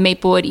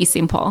 Maplewood, East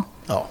St. Paul.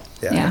 Oh,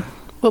 yeah. Yeah.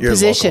 What You're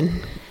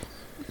position?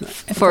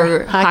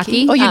 For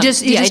hockey? Oh, you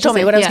just told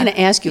me. What I was yeah. going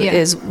to ask you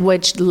is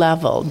which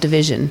level,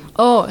 division?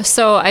 Oh,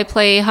 so I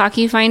play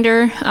Hockey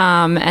Finder,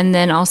 and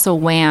then also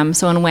WHAM.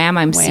 So in WHAM,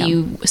 I'm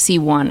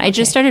C1. I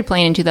just started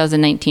playing in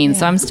 2019,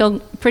 so I'm still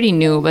pretty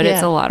new, but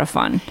it's a lot of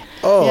fun.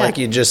 Oh, like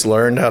you just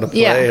learned how to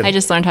play? Yeah, I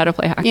just learned how to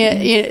play hockey.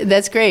 Yeah,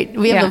 that's great.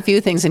 We have a few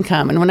things in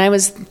common. When I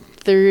was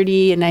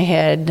 30 and I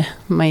had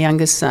my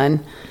youngest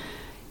son,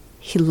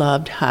 he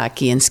loved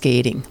hockey and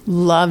skating.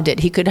 Loved it.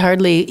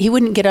 He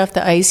wouldn't get off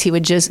the ice. He'd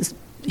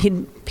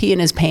pee in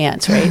his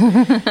pants,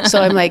 right?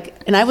 So I'm like,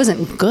 and I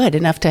wasn't good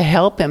enough to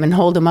help him and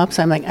hold him up.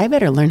 So I'm like, I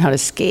better learn how to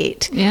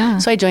skate. Yeah.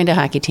 So I joined a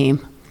hockey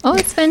team. Oh,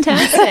 it's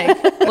fantastic.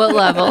 What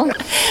level?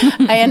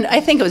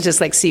 I think it was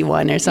just like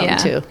C1 or something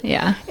too.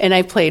 Yeah. And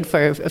I played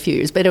for a few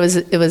years, but it was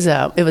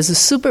a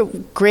super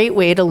great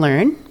way to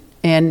learn.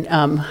 And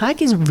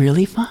hockey's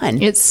really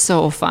fun. It's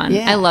so fun.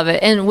 Yeah. I love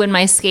it. And when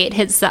my skate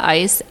hits the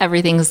ice,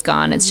 everything's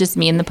gone. It's just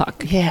me and the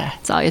puck. Yeah.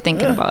 That's all you're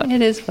thinking about.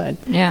 It is fun.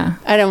 Yeah.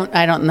 I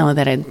don't know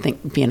that I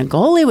think being a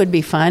goalie would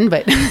be fun,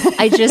 but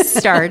I just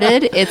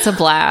started. It's a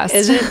blast.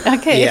 Is it?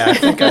 Okay. Yeah, I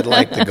think I'd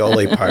like the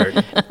goalie part.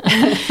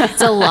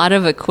 It's a lot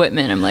of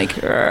equipment. I'm like,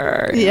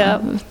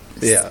 Yeah.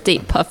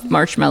 State Puff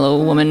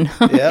Marshmallow Woman.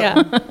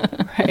 Yeah.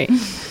 Right.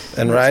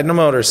 And riding a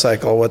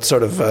motorcycle, what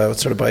sort of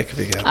bike have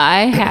you got?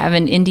 I have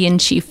an Indian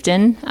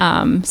Chieftain.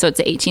 So it's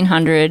an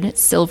 1800.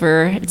 It's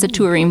silver. It's a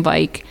touring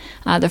bike.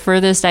 The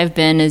furthest I've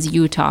been is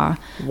Utah.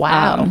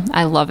 Wow.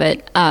 I love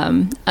it.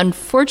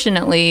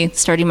 Unfortunately,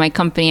 starting my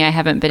company, I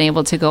haven't been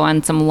able to go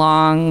on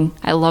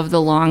I love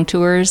the long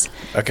tours.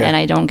 Okay. And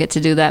I don't get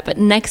to do that. But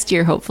next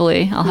year,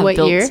 hopefully, I'll have What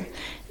built... year?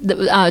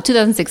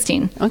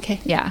 2016. Okay.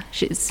 Yeah.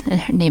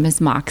 Her name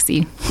is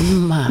Moxie.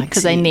 Moxie.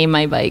 Because I name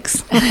my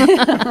bikes.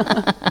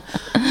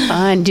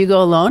 Fun. Do you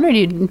go alone or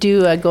do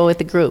you go with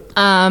the group?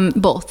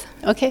 Both.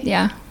 Okay.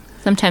 Yeah.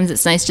 Sometimes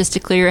it's nice just to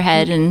clear your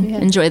head and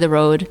enjoy the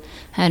road.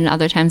 And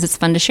other times it's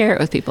fun to share it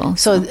with people.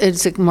 So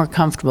it's a more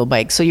comfortable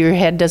bike. So your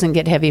head doesn't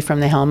get heavy from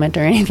the helmet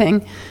or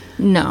anything?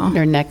 No.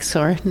 Or neck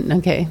sore?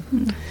 Okay.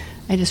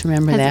 I just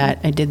remember that.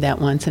 I did that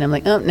once and I'm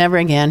like, oh, never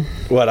again.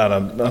 What,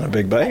 on a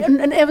big bike? And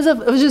it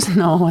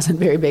wasn't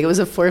very big. It was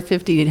a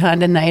 450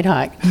 Honda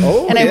Nighthawk.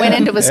 Oh, and I went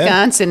into yeah.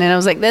 Wisconsin and I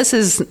was like, this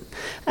is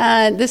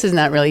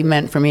not really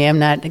meant for me. I'm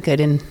not good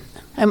in,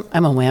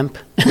 I'm a wimp.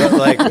 But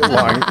like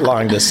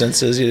long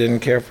distances you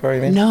didn't care for,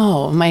 you mean?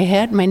 No, my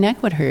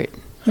neck would hurt.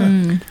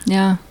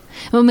 Yeah.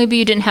 Well, maybe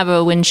you didn't have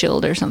a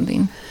windshield or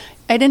something.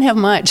 I didn't have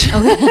much.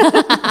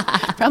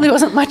 Probably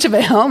wasn't much of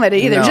a helmet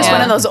either. No. Just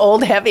one of those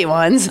old heavy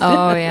ones.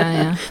 Oh,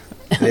 yeah.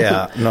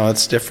 Yeah, no,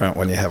 it's different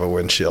when you have a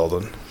windshield.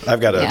 And I've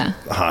got a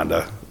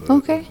Honda.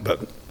 Okay.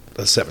 But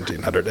the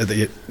 1700,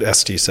 the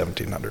ST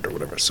 1700 or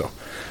whatever. So,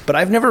 but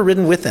I've never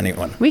ridden with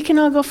anyone. We can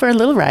all go for a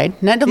little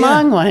ride, not a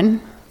long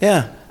one.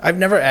 Yeah, I've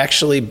never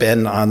actually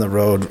been on the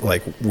road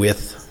like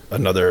with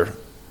another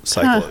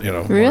cycle.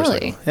 Really?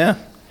 motorcycle. Yeah.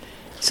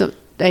 So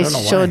I don't know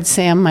showed why.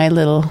 Sam my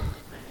little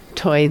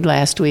toy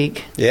last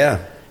week.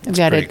 Yeah. I've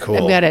got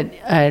cool.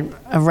 a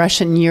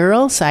Russian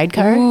Ural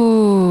sidecar,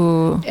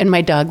 and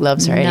my dog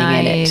loves riding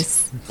in it.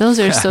 Nice.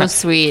 Those are so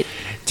sweet.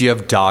 Do you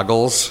have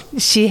doggles?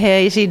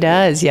 She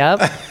does.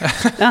 Yep.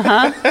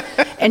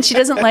 And she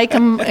doesn't like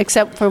them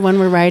except for when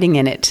we're riding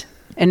in it,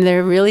 and they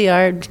really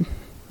are.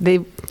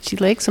 She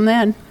likes them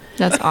then.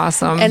 That's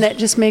awesome. And that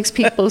just makes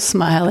people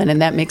smile,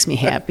 and that makes me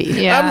happy.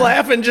 Yeah. I'm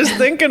laughing just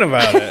thinking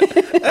about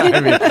it.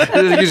 I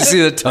mean, you can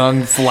see the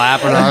tongue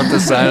flapping off the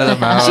side of the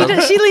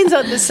mouth. She leans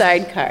out the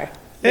sidecar.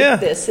 Yeah.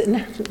 Like this,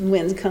 and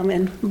wind's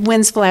coming.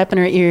 Wind's flapping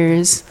her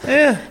ears.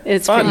 Yeah.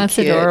 It's Fun. pretty That's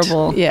cute.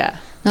 adorable. Yeah.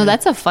 No,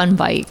 that's a fun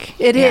bike.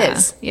 It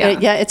is.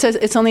 Yeah.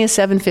 It's only a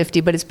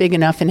 750, but it's big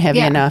enough and heavy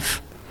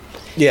enough.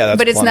 Yeah, that's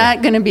But it's plenty.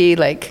 not going to be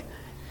like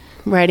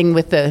riding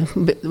with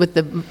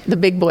the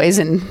big boys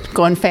and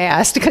going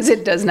fast, because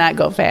it does not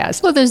go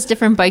fast. Well, there's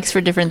different bikes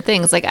for different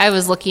things. Like I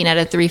was looking at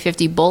a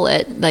 350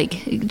 Bullet, like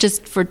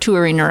just for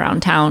touring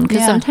around town,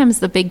 because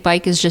sometimes the big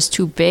bike is just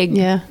too big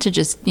to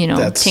just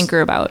tinker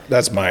about.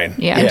 That's mine.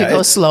 Yeah. And to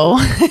go slow.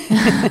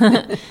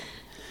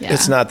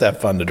 It's not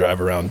that fun to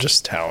drive around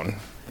just town.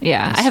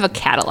 Yeah, I have a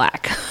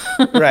Cadillac.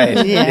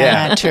 Right.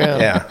 Yeah, true.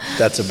 Yeah,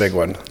 that's a big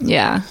one.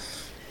 Yeah.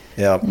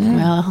 Yep.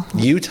 Well,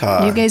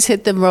 Utah. you guys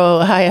hit the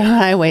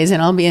highways,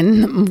 and I'll be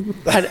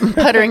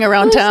puttering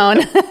around town.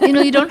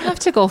 You don't have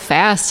to go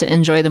fast to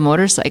enjoy the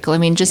motorcycle. I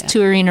mean, just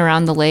touring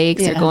around the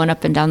lakes or going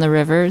up and down the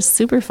rivers,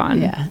 super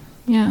fun. Yeah.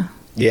 Yeah.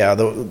 Yeah,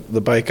 the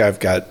bike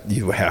I've got,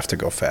 you have to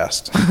go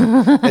fast.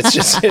 It's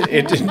just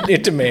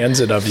it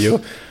demands it of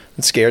you.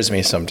 It scares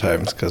me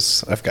sometimes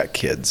because I've got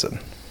kids, and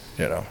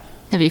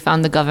Have you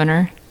found the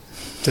governor?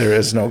 there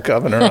is no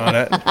governor on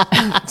it.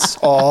 It's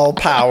all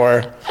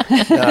power.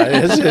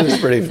 It is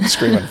pretty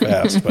screaming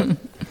fast, but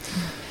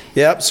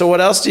yep. So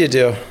what else do you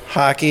do?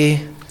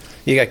 Hockey.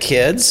 You got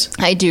kids?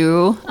 I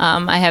do.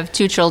 I have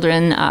 2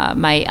 children.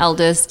 My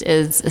eldest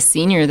is a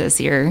senior this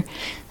year,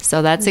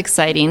 so that's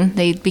exciting.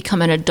 They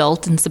become an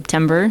adult in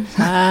September.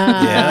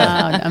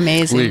 Yeah,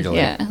 amazing. Legally.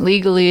 Yeah,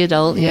 legally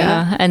adult.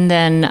 Yeah, and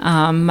then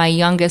my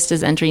youngest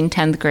is entering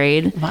 10th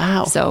grade.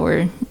 Wow. So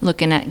we're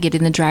looking at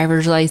getting the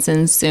driver's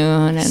license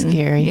soon. And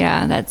Scary.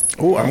 Yeah, that's.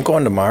 Oh, I'm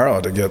going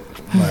tomorrow to get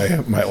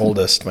my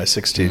oldest, my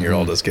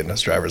 16-year-old is getting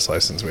his driver's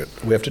license.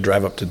 We have to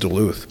drive up to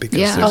Duluth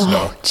because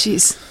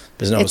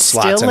there's no It's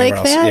slots still anywhere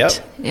like else.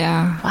 that? Yep.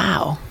 Yeah.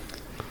 Wow.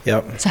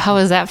 Yep. So how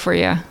is that for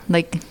you?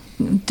 Like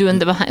doing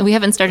the behind? We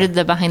haven't started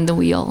the behind the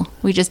wheel.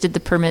 We just did the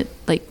permit.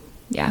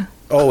 Yeah.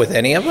 Oh, with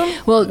any of them?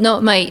 Well,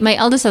 no, my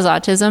eldest has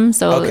autism,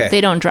 so Okay.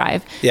 they don't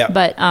drive. Yeah.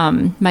 But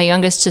my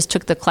youngest just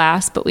took the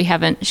class, but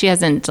she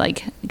hasn't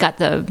got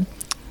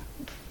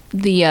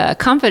the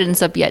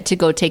confidence up yet to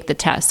go take the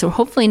test. So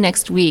hopefully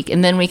next week,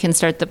 and then we can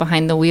start the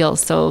behind the wheel.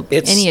 So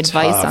It's any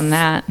advice tough. on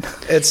that?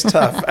 It's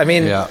tough. I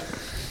mean, Yeah.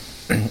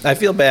 I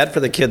feel bad for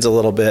the kids a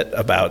little bit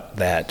about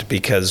that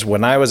because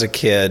when I was a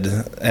kid,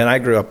 and I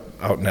grew up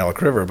out in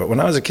Elk River, but when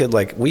I was a kid,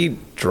 we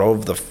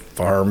drove the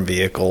farm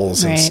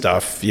vehicles and Right.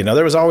 stuff.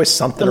 There was always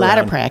something A lot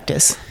around. of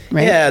practice,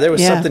 right? Yeah, there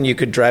was something you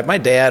could drive. My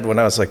dad, when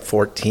I was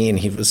 14,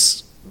 he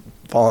was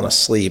falling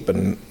asleep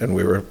and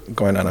we were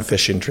going on a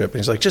fishing trip. And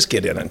he's like, just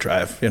get in and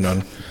drive,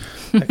 and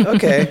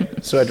okay.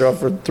 So I drove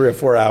for 3 or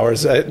 4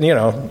 hours,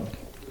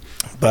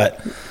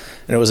 but...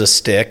 And it was a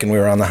stick, and we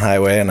were on the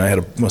highway, and I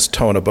was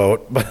towing a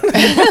boat.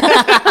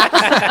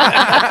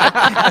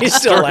 He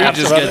still Story laughs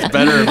just about gets it.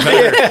 better and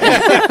better.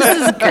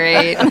 This is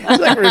great. He's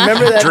like,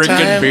 remember that Drinking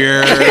time?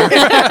 beer.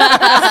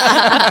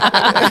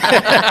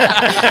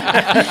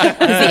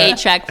 Is the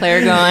 8-track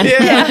player going?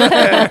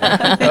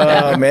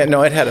 Oh man,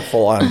 no, it had a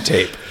full-on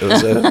tape. It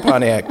was a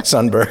Pontiac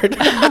Sunbird.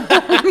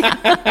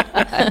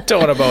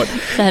 Towing a boat.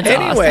 That's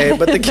anyway, awesome.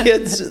 but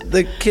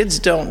the kids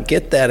don't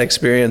get that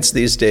experience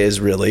these days,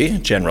 really,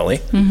 generally.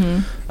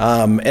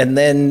 And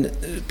then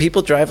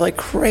people drive like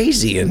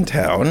crazy in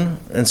town,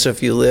 and so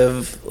if you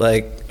live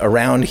like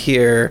around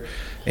here,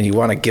 and you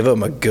want to give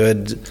them a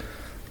good,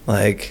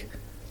 like,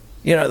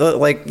 you know,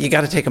 like you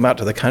got to take them out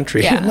to the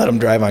country and let them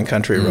drive on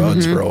country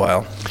roads for a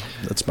while.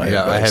 That's my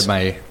advice. I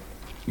had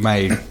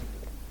my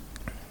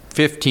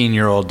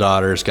 15-year-old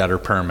daughter's got her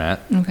permit.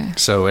 Okay.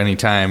 So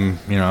anytime,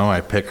 I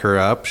pick her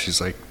up,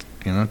 she's like,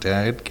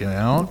 Dad, get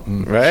out.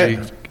 And Right.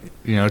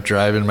 she,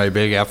 driving my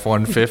big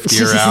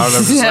F-150 around.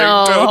 I'm just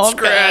like, don't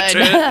scratch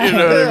it. You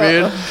know what I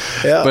mean?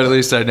 Yeah. But at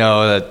least I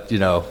know that,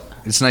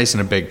 it's nice in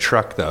a big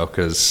truck, though,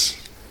 because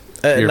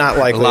you're not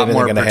likely a lot anything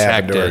more gonna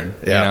happen to her.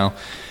 protected, Yeah.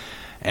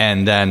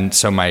 And then,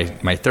 so my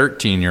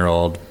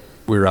 13-year-old,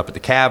 we were up at the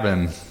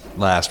cabin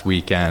last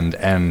weekend,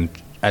 and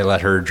I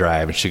let her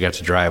drive, and she got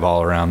to drive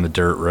all around the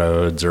dirt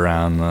roads,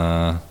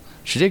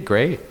 she did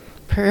great.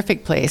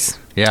 Perfect place.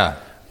 Yeah.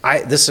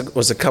 This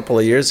was a couple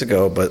of years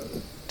ago, but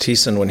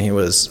Thiessen, when he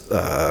was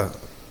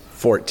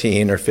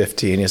 14 or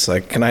 15, he's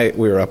like,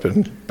 we were up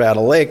in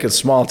Battle Lake, a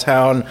small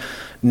town,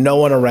 no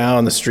one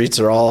around, the streets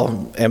are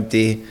all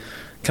empty.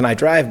 Can I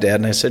drive, Dad?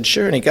 And I said,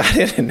 sure. And he got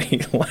in, and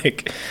he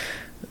like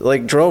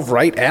drove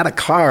right at a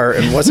car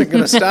and wasn't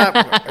going to stop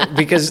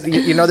because,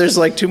 there's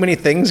like too many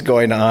things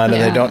going on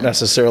and they don't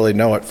necessarily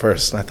know at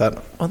first. And I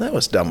thought, well, that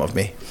was dumb of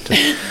me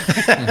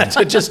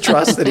to just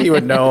trust that he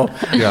would know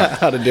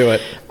how to do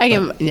it.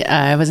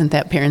 I wasn't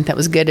that parent that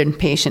was good and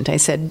patient. I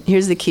said,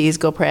 here's the keys,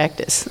 go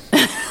practice.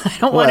 I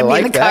don't want to be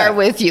in the car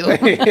with you.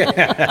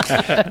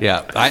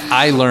 Yeah.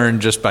 I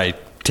learned just by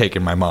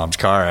taking my mom's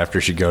car after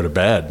she'd go to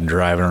bed and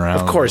driving around.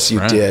 Of course you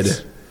friends.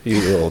 did. You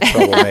little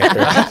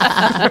troublemaker.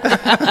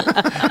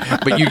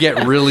 But you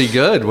get really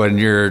good when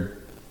you're,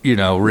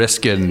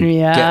 risking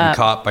getting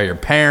caught by your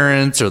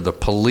parents or the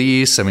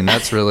police. I mean,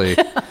 that's really,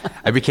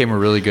 I became a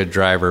really good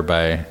driver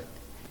by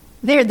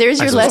There's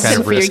your those lesson kind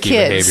of for your risky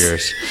kids.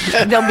 behaviors.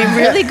 They'll be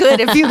really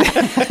good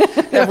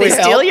if they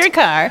steal your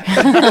car.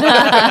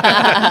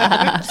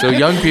 So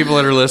young people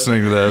that are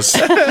listening to this,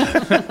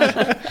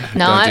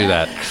 don't do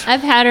that.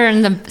 I've had her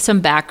in some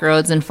back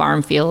roads and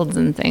farm fields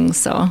and things.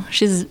 So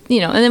she's, and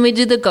then we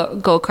do the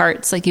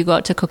go-karts. Like you go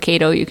out to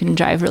Cokato, you can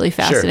drive really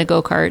fast Sure. in a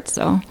go-kart.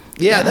 So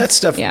that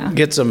stuff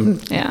gets them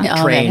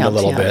trained helps, a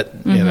little bit,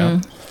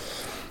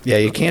 Yeah,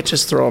 you can't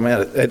just throw them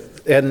at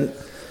it. And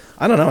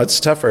I don't know, it's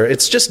tougher.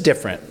 It's just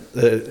different.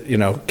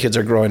 Kids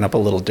are growing up a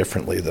little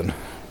differently than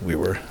we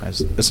were.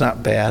 It's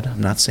not bad.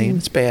 I'm not saying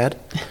it's bad,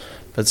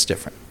 but it's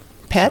different.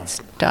 Pets,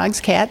 dogs,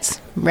 cats,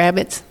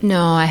 rabbits.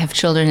 No, I have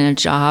children and a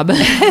job.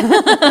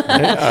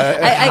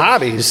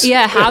 Hobbies.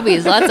 Yeah,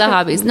 hobbies, lots of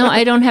hobbies. No,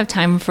 I don't have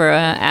time for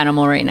an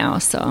animal right now.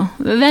 So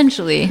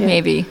eventually,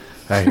 maybe.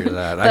 I hear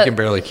that. I can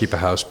barely keep a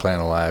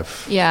houseplant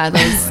alive. Yeah,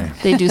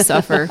 they do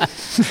suffer.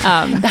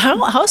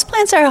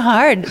 Houseplants are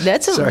hard.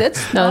 That's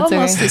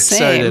almost the same.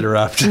 Sorry to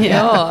interrupt.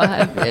 No,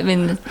 I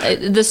mean,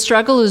 the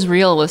struggle is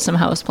real with some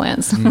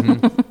houseplants.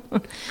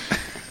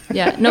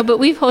 Yeah, no, but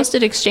we've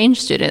hosted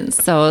exchange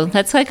students, so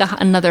that's like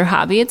another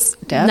hobby. It's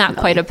not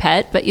quite a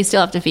pet, but you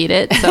still have to feed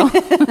it. So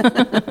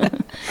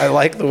I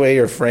like the way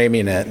you're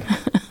framing it.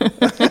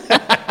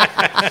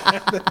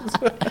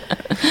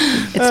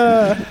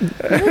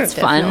 it's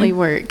fun. Definitely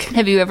work.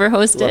 Have you ever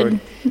hosted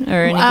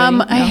or anything?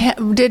 I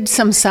did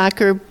some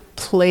soccer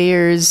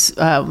players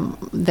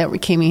that were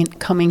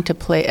coming to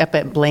play up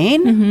at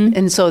Blaine,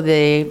 and so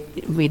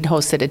we'd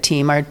hosted a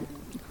team. Our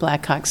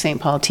Blackhawk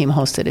St. Paul team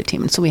hosted a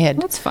team, and so we had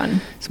that's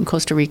fun. Some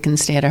Costa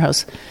Ricans stay at our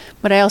house,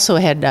 but I also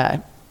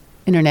had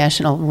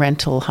international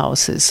rental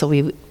houses, so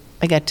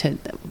I got to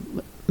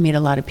meet a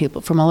lot of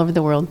people from all over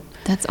the world.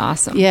 That's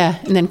awesome. Yeah,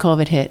 and then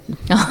COVID hit,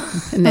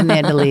 and then they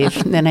had to leave.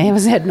 And then I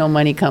had no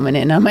money coming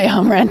in on my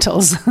home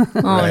rentals.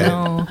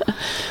 No.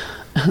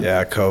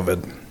 Yeah,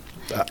 COVID.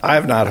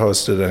 I've not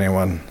hosted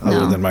anyone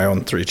other than my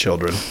own 3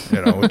 children,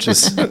 which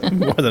is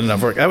more than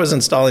enough work. I was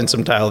installing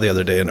some tile the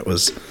other day, and it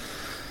was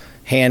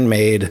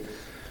handmade,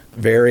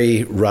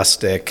 very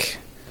rustic,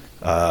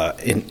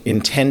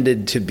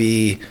 intended to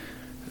be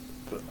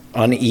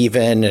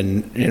uneven,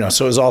 and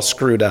so it was all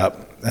screwed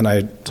up. And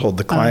I told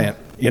the client,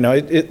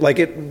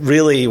 it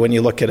really, when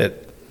you look at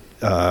it,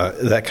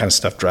 that kind of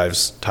stuff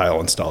drives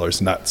tile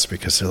installers nuts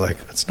because they're like,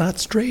 it's not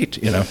straight,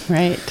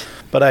 Right.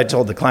 But I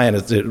told the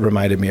client it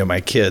reminded me of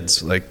my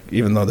kids. Like,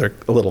 even though they're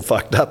a little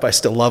fucked up, I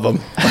still love them.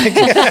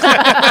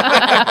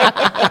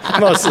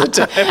 Most of the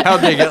time.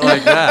 How'd they get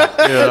like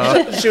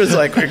that? She was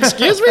like,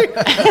 excuse me?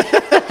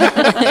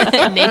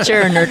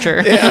 Nature or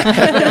nurture?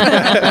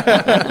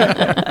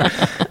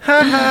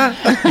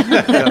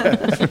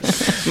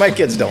 My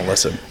kids don't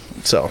listen.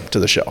 to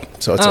the show.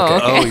 So it's okay.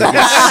 Oh,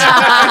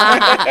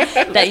 yes.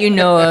 That you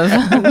know of.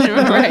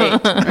 Right.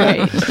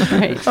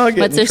 I'll get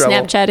What's in their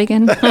trouble. Snapchat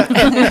again?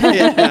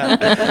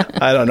 Yeah.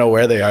 I don't know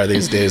where they are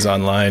these days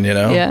online,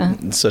 Yeah.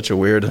 It's such a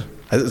weird...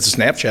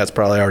 Snapchat's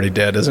probably already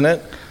dead, isn't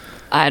it?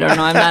 I don't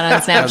know. I'm not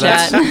on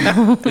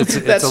Snapchat. It's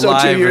That's it's so 2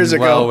 alive years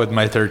and ago. well with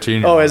my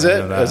 13-year-old. Oh, is it? I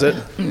know that. Is it?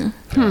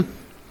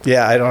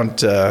 Yeah, I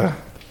don't...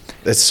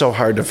 it's so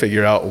hard to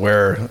figure out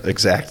where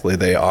exactly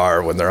they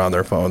are when they're on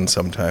their phone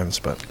sometimes,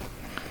 but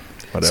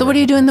whatever. So what do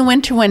you do in the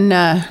winter when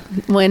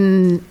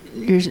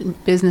your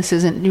business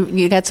isn't?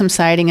 You got some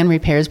siding and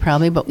repairs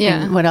probably, but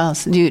Yeah. what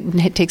else? Do you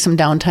take some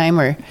downtime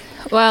or?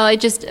 Well, I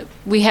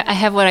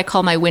have what I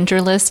call my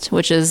winter list,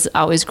 which is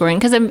always growing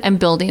because I'm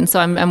building. So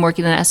I'm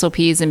working on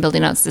SOPs and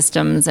building out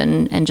systems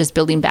and just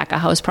building back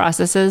of house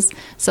processes.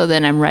 So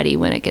then I'm ready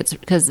when it gets,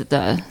 because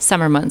the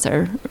summer months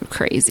are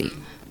crazy.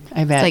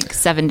 I bet. It's like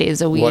 7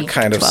 days a week. What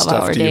kind of 12-hour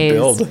stuff do you days.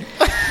 build?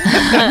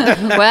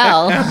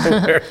 Well,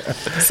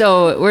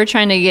 so I'm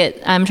trying to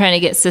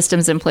get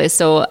systems in place.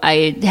 So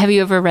have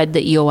you ever read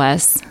the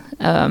EOS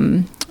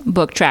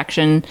book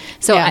Traction?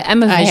 So Yeah,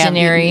 I'm a I have.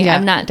 visionary. Yeah,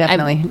 I'm not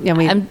definitely.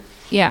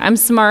 I'm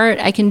smart.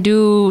 I can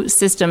do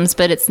systems,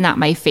 but it's not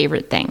my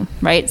favorite thing,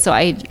 right? So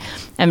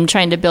I'm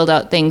trying to build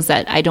out things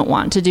that I don't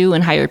want to do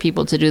and hire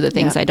people to do the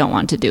things I don't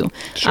want to do.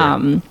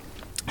 Sure.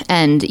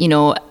 And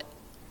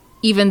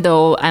even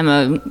though I'm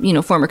a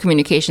former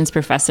communications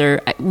professor,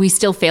 we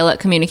still fail at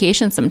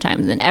communication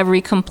sometimes. And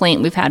every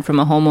complaint we've had from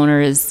a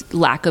homeowner is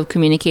lack of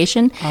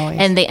communication. Always.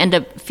 And they end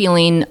up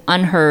feeling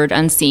unheard,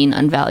 unseen,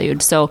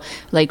 unvalued. So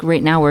like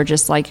right now we're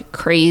just like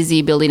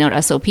crazy building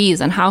out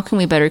SOPs on how can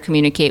we better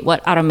communicate?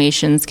 What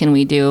automations can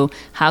we do?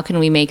 How can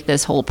we make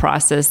this whole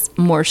process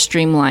more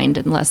streamlined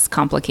and less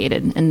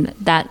complicated? And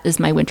that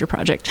is my winter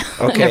project.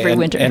 Okay, every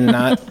winter. and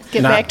not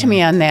Get back to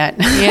me on that.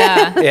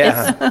 yeah.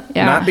 Yeah.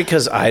 Yeah. Not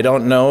because I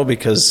don't know,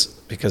 because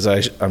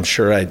I'm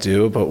sure I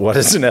do, but what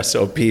is an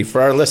SOP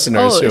for our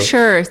listeners Oh,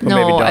 sure. who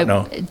maybe don't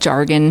know?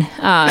 Jargon.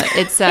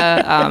 It's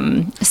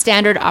a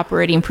standard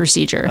operating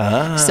procedure.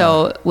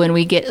 So when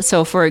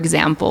for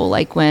example,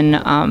 like when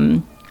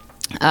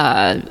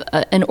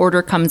an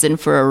order comes in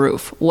for a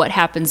roof, what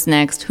happens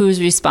next?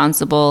 Who's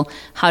responsible?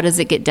 How does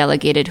it get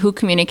delegated? Who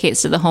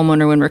communicates to the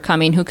homeowner when we're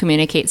coming? Who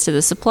communicates to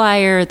the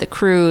supplier, the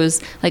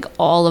crews, like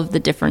all of the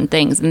different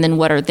things? And then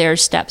what are their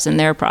steps and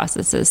their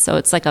processes? So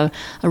it's like a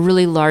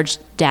really large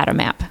data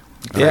map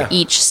for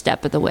each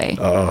step of the way.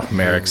 Oh,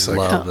 Merrick's like,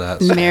 Love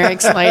that.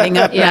 Merrick's lighting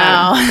up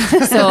now.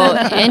 So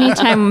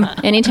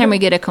anytime we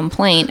get a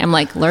complaint, I'm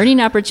like,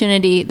 learning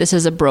opportunity, this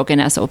is a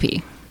broken SOP.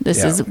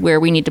 This is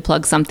where we need to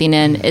plug something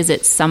in. Is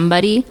it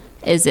somebody?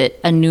 Is it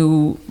a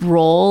new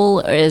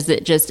role? Or is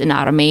it just an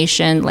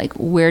automation? Like,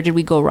 where did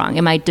we go wrong?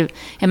 So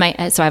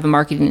I have a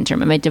marketing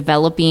term. Am I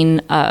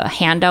developing a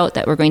handout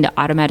that we're going to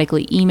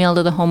automatically email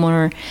to the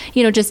homeowner?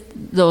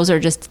 Those are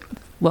just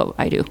what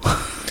I do.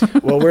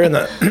 well, we're in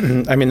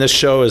this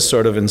show is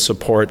sort of in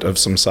support of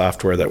some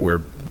software that we're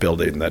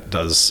building that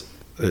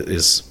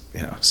is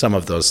some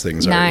of those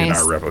things are in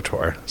our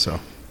repertoire.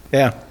 So,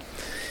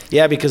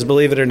 yeah, because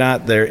believe it or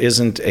not, there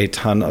isn't a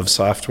ton of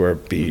software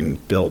being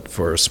built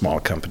for small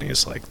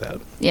companies like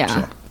that.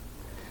 Yeah.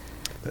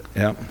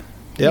 So,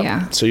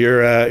 yeah. So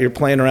you're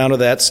playing around with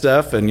that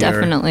stuff, and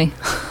definitely.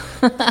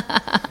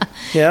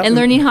 And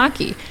learning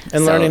hockey.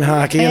 Learning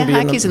hockey. Yeah, and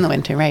being hockey's in the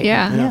winter, right?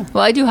 Yeah.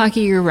 Well, I do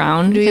hockey year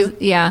round.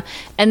 Yeah.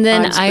 And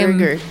then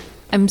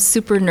I'm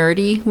super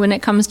nerdy when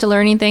it comes to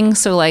learning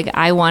things. So like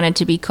I wanted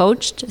to be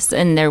coached,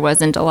 and there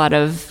wasn't a lot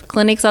of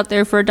clinics out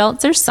there for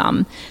adults. There's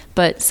some,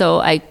 but so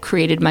I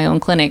created my own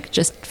clinic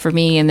just for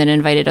me, and then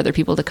invited other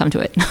people to come to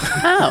it.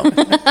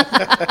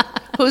 Oh.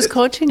 Who's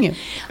coaching you?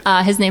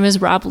 His name is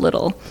Rob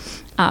Little.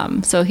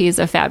 So he's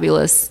a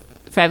fabulous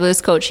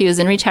coach. He was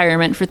in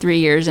retirement for 3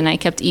 years, and I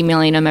kept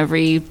emailing him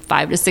every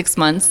 5 to 6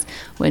 months.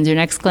 When's your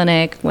next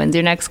clinic? When's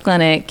your next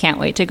clinic? Can't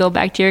wait to go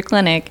back to your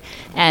clinic.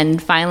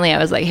 And finally I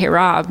was like, hey,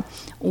 Rob,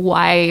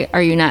 why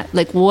are you not,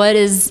 like, what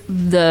is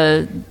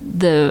the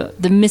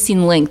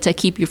missing link to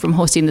keep you from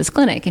hosting this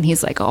clinic? And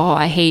he's like, oh,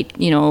 I hate,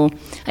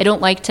 I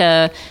don't like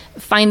to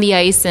find the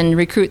ice and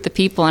recruit the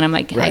people. And I'm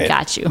like, I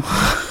got you.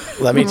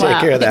 Let me take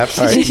care of that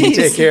part. You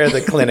take care of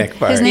the clinic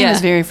part. His name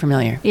is very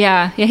familiar.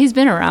 Yeah, he's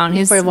been around.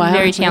 He's for a while,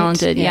 very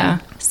talented. Right? Yeah.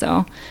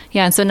 So,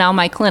 and so now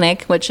my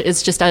clinic, which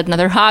is just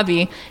another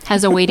hobby,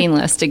 has a waiting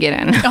list to get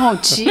in. Oh,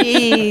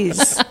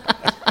 jeez.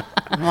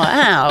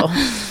 Wow.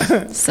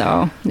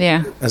 So,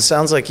 yeah. It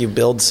sounds like you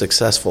build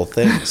successful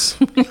things.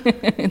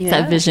 It's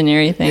that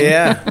visionary thing.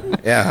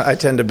 Yeah. I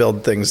tend to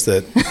build things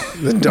that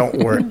don't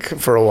work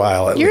for a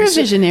while at You're least.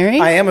 a visionary.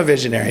 I am a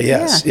visionary,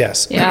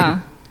 yes. Yeah.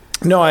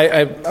 No,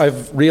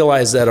 I've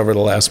realized that over the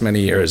last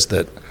many years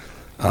that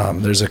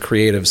there's a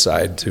creative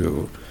side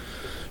to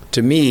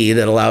me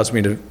that allows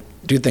me to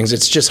do things.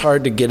 It's just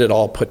hard to get it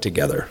all put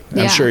together.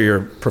 I'm sure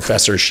your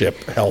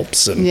professorship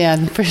helps.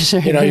 And, for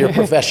sure. your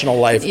professional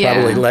life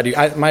probably led you.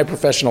 My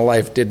professional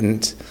life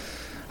didn't.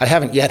 I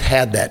haven't yet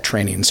had that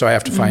training, so I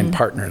have to find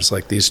partners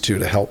like these two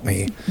to help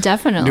me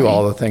Definitely do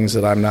all the things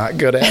that I'm not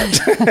good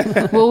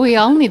at. Well, we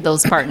all need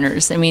those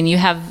partners. I mean, you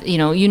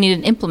need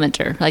an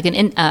implementer, like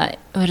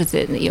what is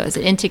it? Is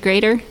it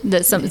integrator?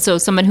 So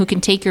someone who can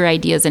take your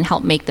ideas and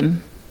help make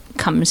them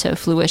come to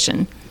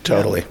fruition.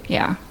 Totally.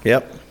 Yeah.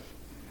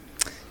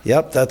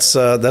 Yep, that's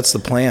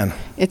the plan.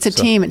 It's a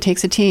team. It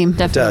takes a team.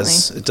 Definitely.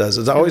 It does.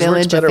 It always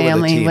village, works better a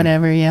family, with a team.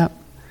 whatever, yeah.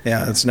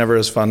 Yeah, it's never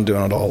as fun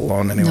doing it all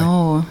alone anyway.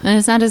 No, and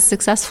it's not as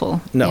successful.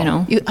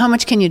 No. How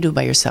much can you do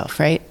by yourself,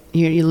 right?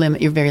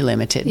 You're very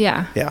limited.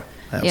 Yeah. Yeah,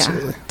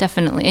 absolutely. Yeah,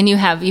 definitely. And you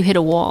hit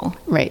a wall.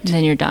 Right. And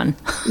then you're done.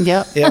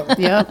 Yep.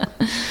 Yep.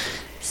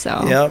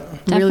 So.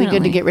 Yep. Really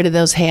good to get rid of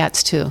those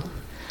hats, too.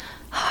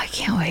 Oh, I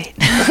can't wait.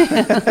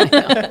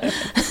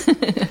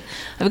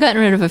 I've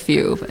gotten rid of a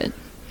few, but.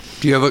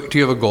 Do you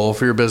have a goal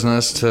for your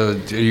business? Are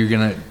you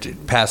going to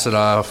pass it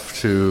off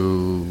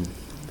to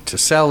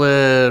sell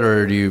it,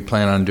 or do you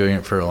plan on doing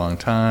it for a long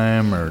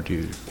time, or do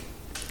you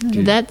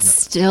That's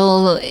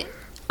still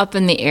up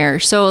in the air.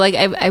 So like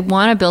I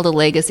want to build a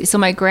legacy. So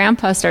my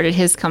grandpa started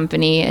his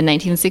company in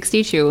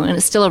 1962 and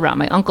it's still around.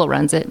 My uncle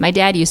runs it. My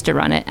dad used to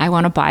run it. I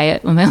want to buy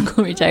it when my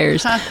uncle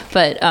retires.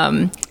 But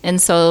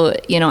and so,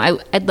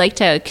 I'd like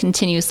to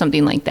continue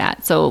something like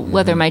that. So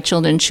whether my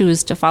children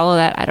choose to follow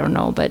that, I don't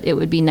know, but it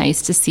would be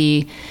nice to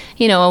see,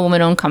 a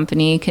woman-owned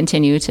company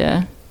continue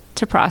to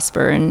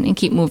prosper and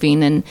keep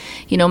moving. And,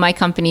 my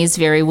company is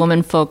very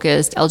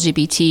woman-focused,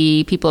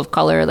 LGBT, people of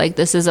color. Like,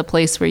 this is a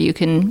place where you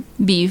can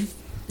be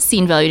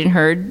seen, valued, and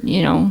heard,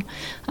 and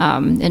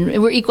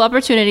we're equal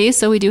opportunity,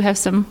 so we do have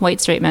some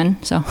white straight men,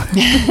 so.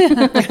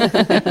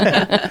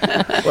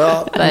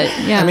 Well, but,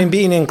 yeah. I mean,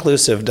 being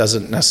inclusive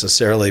doesn't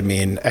necessarily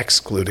mean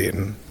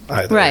excluding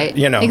either. Right,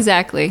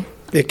 exactly.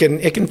 It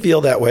can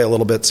feel that way a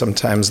little bit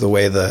sometimes, the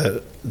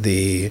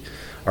way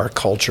our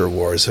culture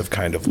wars have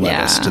kind of led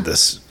us to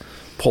this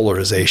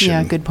polarization.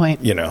 Yeah, good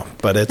point.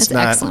 But it's That's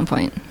not. an excellent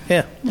point.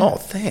 Yeah. Oh,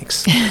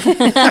 thanks.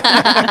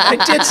 I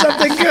did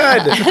something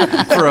good.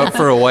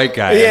 for a white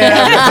guy?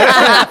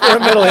 Yeah, for a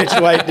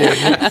middle-aged white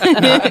dude.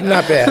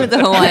 Not bad. With the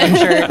Hawaiian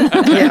shirt.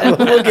 Yeah,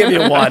 we'll give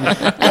you 1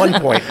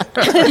 point.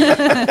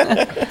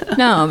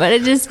 No, but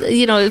it just,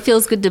 it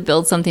feels good to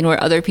build something where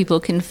other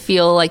people can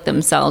feel like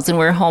themselves and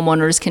where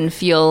homeowners can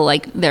feel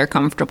like they're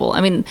comfortable.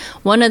 I mean,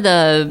 one of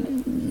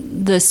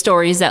the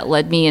stories that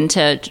led me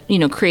into,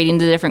 creating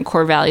the different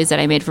core values that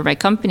I made for my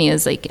company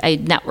is like I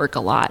network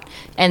a lot.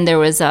 And there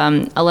was a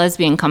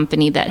lesbian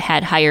company that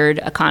had hired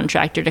a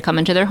contractor to come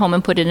into their home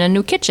and put in a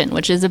new kitchen,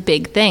 which is a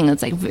big thing.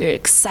 It's like very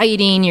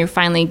exciting. You're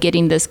finally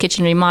getting this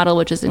kitchen remodel,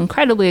 which is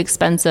incredibly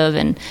expensive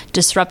and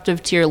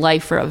disruptive to your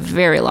life for a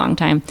very long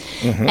time.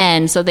 Mm-hmm.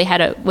 And so they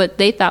had what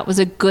they thought was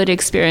a good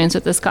experience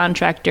with this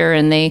contractor.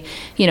 And they,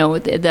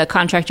 the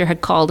contractor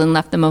had called and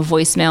left them a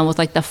voicemail with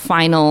like the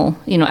final,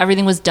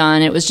 everything was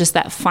done. It was just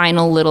that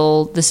final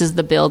little, this is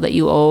the bill that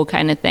you owe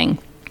kind of thing.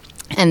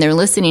 And they're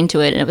listening to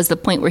it, and it was the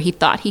point where he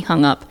thought he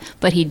hung up,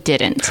 but he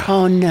didn't.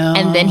 Oh, no.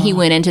 And then he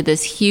went into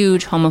this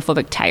huge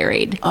homophobic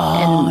tirade.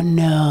 Oh,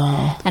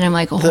 no. And I'm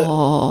like,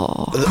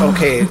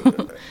 Okay.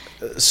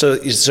 So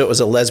it was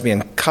a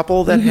lesbian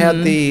couple that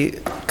had the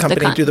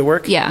company do the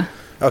work? Yeah.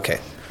 Okay.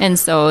 And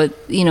so,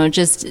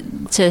 just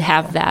to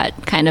have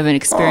that kind of an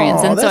experience.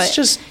 Oh, and so that's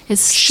just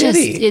it's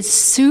shitty. It's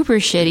super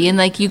shitty. And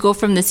like you go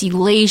from this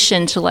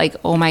elation to like,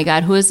 oh my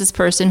God, who is this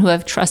person who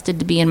I've trusted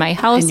to be in my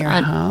house? In your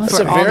house? It's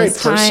a very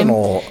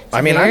personal. I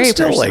mean, I'm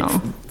still personal.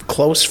 like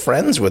close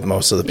friends with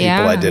most of the people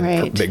I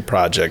did big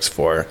projects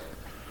for.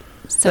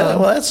 So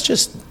that's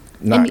just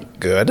not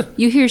good.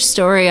 You hear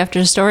story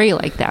after story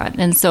like that.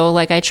 And so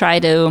like I'm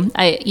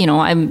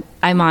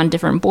on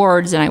different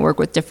boards and I work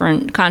with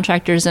different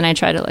contractors and I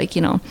try to like,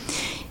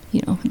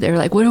 they're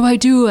like, what do I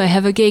do? I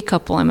have a gay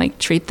couple. I'm like,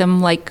 treat them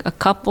like a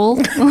couple.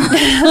 I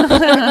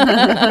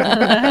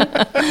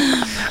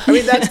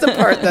mean, that's the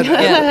part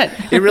that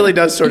it really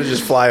does sort of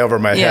just fly over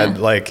my head.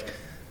 Like,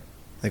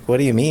 what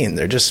do you mean?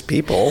 They're just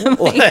people.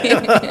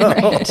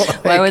 Right.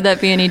 Why would that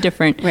be any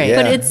different? Right.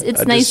 Yeah. But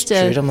it's nice to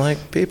treat them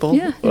like people.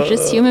 Yeah, they're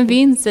just human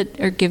beings that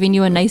are giving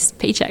you a nice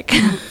paycheck.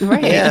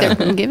 Right. Yeah.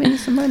 They're giving you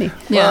some money.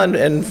 Well,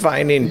 and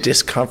finding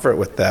discomfort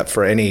with that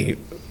for any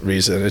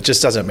reason, it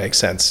just doesn't make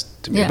sense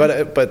to me.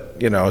 Yeah. But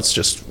it's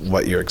just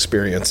what your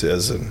experience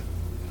is and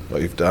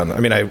what you've done. I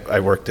mean, I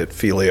worked at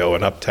Filio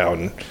in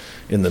Uptown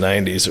in the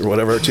 90s or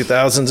whatever,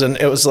 2000s, and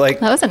it was like...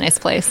 That was a nice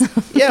place.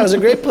 Yeah, it was a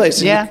great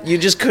place. Yeah. You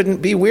just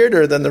couldn't be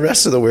weirder than the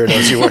rest of the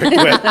weirdos you worked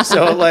with.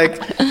 So,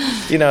 like,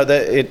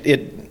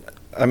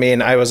 I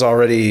mean, I was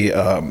already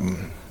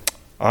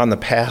on the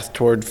path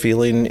toward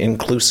feeling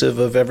inclusive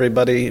of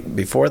everybody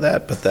before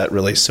that, but that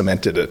really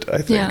cemented it, I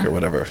think, or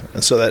whatever.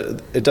 And so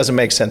that it doesn't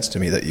make sense to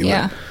me that you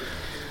would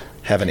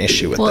have an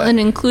issue with that. Well, and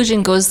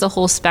inclusion goes the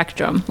whole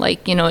spectrum.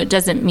 Like, it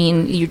doesn't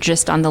mean you're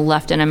just on the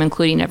left and I'm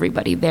including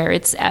everybody there.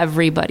 It's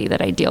everybody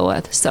that I deal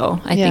with. So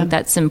I think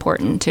that's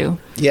important too.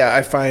 Yeah,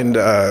 I find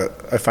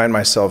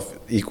myself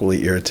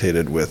equally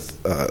irritated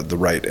with the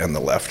right and the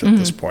left at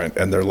this point,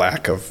 and their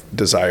lack of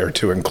desire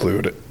to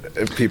include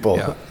people.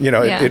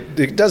 Yeah.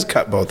 It does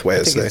cut both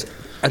ways.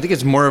 I think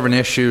it's more of an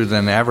issue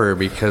than ever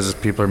because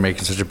people are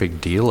making such a big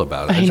deal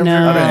about it. I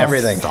know.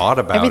 Everything. Thought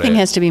about Everything it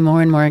has to be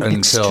more and more until,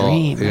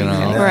 extreme. you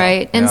know.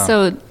 Right. And Yeah.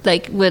 so,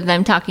 like, when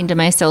I'm talking to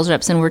my sales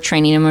reps and we're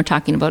training them, we're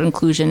talking about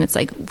inclusion, it's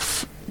like,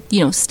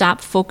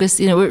 stop focus.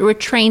 We're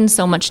trained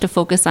so much to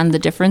focus on the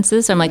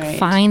differences. So I'm like, Right.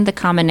 find the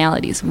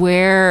commonalities.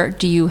 Where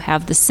do you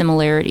have the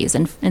similarities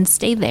and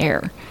stay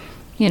there,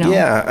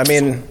 Yeah, I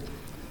mean,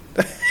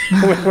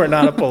 we're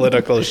not a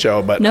political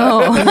show, but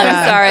No, I'm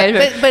sorry.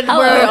 But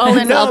we're all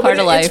in all part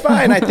of life. It's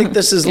fine. I think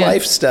this is Yeah.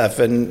 life stuff,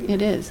 and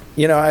It is.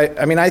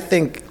 I mean, I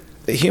think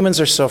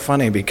humans are so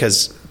funny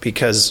because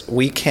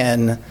we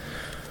can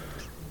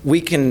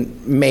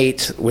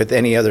mate with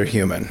any other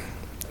human,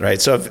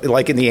 right? So, if,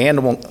 like in the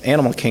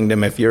animal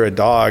kingdom, if you're a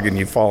dog and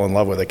you fall in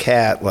love with a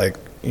cat, like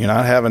you're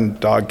not having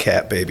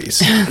dog-cat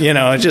babies.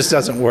 It just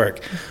doesn't work.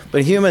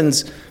 But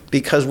humans,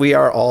 because we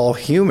are all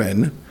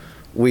human,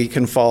 we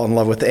can fall in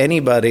love with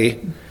anybody,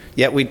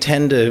 yet we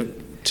tend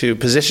to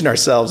position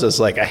ourselves as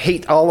like, I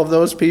hate all of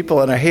those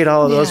people and I hate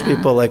all of those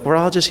people. Like, we're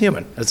all just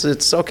human.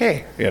 It's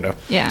okay,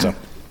 Yeah. So,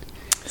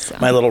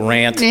 my little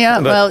rant. Yeah,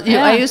 But-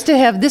 I used to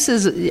have,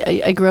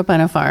 I grew up on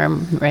a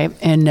farm, right?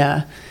 And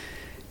I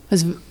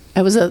was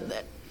a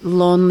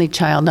lonely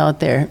child out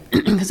there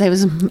because I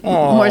was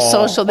more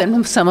social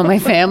than some of my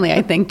family,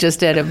 I think,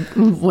 just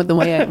with the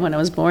way when I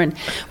was born.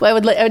 Well,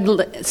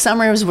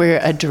 summers were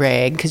a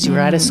drag because you were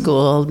out of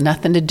school,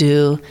 nothing to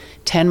do,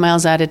 10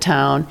 miles out of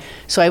town.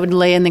 So I would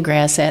lay in the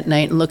grass at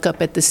night and look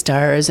up at the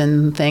stars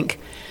and think,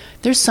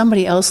 there's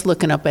somebody else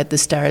looking up at the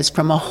stars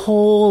from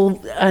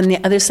on the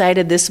other side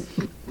of this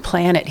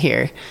planet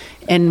here.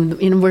 And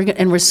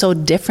we're so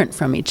different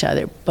from each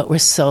other, but we're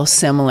so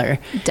similar.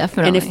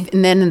 Definitely.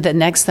 And then the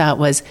next thought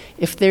was,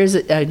 if there's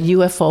a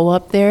UFO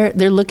up there,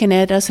 they're looking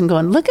at us and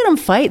going, "Look at them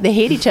fight! They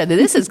hate each other.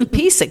 This is a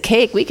piece of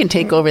cake. We can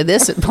take over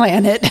this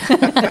planet."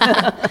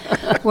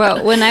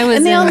 Well, when I was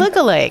and they all look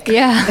alike.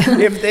 Yeah.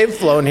 If they've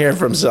flown here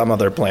from some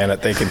other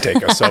planet, they can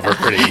take us over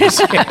pretty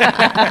easy.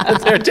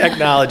 Their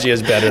technology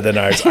is better than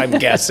ours, I'm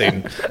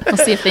guessing. We'll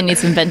see if they need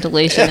some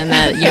ventilation in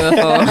that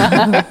UFO.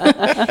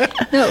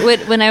 No,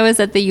 when I was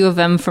at the U of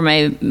M for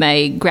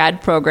my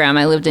grad program,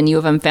 I lived in U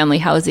of M family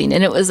housing,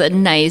 and it was a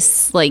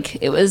nice,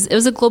 it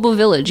was a global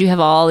village. You have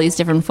all these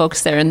different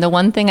folks there, and the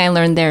one thing I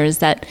learned there is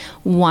that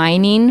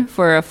whining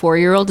for a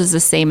 4-year-old is the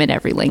same in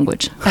every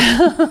language.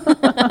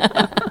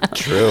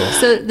 True.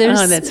 So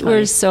that's we're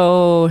funny.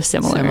 so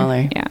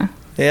similar.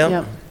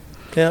 Yeah.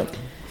 Yeah.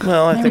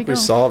 Well, I think we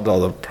solved all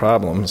the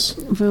problems.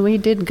 Well, we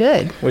did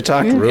good. We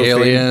talked roofing.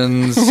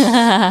 Aliens.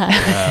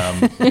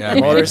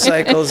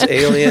 Motorcycles,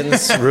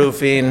 aliens,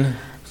 roofing.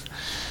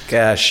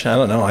 Gosh, I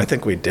don't know. I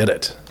think we did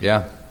it.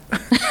 Yeah.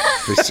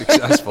 Pretty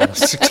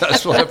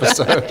successful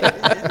episode.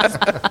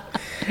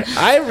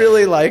 I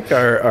really like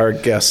our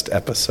guest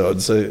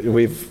episodes.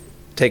 We've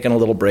taken a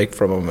little break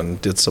from them and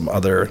did some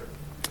other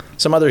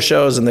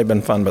shows, and they've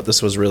been fun, but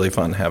this was really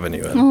fun having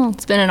you in. Oh,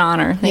 it's been an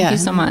honor. Thank you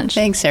so much.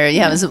 Thanks, Sarah.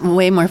 Yeah, it was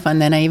way more fun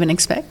than I even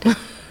expected.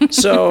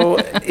 So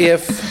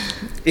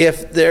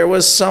if there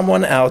was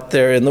someone out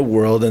there in the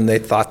world and they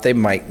thought they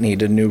might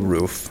need a new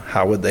roof,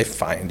 how would they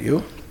find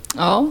you?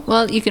 Oh,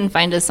 well, you can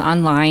find us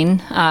online,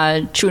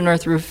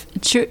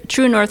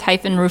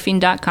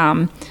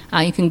 truenorth-roofing.com.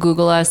 You can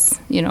Google us,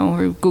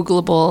 we're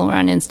Googleable. We're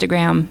on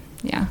Instagram.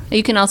 Yeah.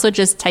 You can also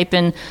just type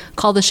in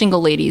 "Call the Shingle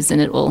Ladies" and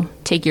it will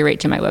take you right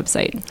to my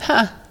website.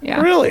 Huh.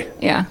 Yeah. Really?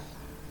 Yeah.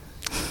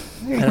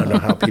 I don't know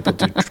how people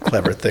do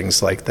clever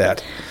things like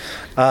that.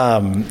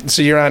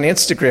 So you're on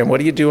Instagram. What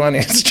do you do on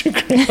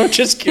Instagram? I'm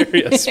just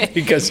curious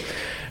because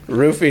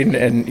roofing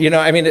and,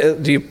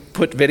 do you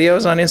put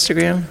videos on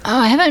Instagram? Oh,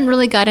 I haven't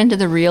really got into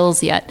the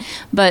reels yet,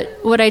 but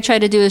what I try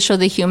to do is show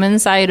the human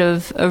side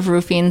of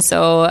roofing.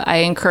 So I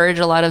encourage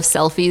a lot of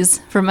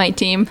selfies from my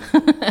team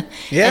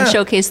and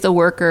showcase the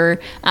worker,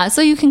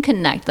 so you can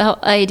connect the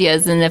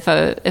ideas. And if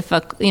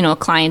a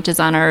client is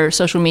on our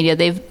social media,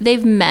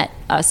 they've met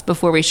us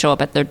before we show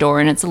up at their door,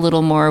 and it's a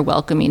little more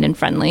welcoming and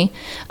friendly.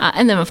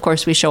 And then of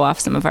course we show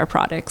off some of our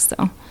products.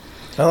 So.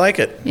 I like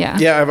it. Yeah.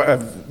 Yeah,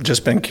 I've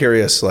just been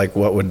curious, like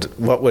what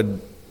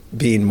would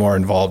being more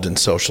involved in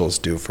socials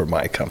do for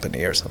my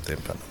company or something,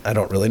 but I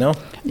don't really know.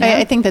 Yeah.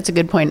 I think that's a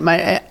good point.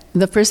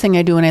 The first thing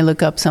I do when I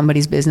look up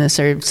somebody's business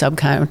or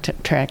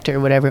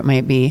subcontractor, whatever it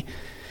might be,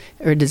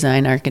 or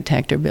design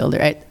architect or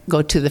builder, I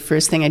go to the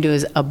first thing I do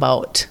is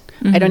about.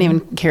 I don't even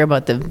care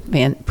about the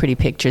pretty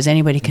pictures.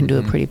 Anybody can do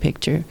a pretty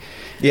picture.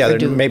 Yeah,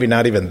 they're maybe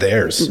not even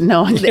theirs.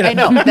 No, I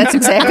know. That's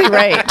exactly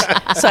right.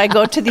 So I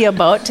go to the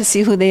about to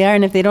see who they are,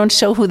 and if they don't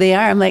show who they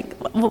are, I'm like,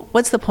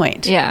 what's the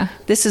point? Yeah.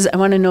 I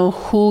want to know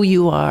who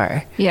you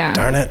are. Yeah.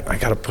 Darn it, I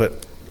gotta put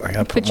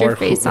your more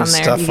face on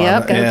there. stuff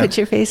Yep, on gotta it. put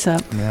your face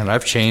up. Man,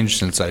 I've changed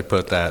since I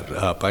put that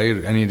up. I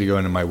need to go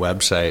into my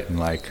website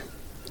and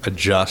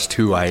adjust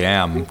who I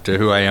am to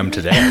who I am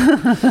today.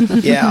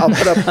 Yeah, I'll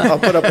put up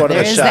one of the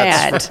There's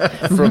shots.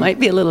 that. Might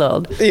be a little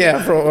old.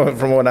 Yeah,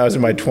 from when I was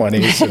in my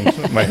 20s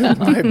and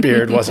my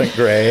beard wasn't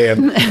gray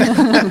and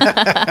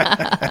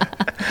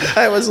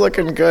I was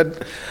looking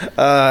good.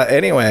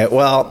 Anyway,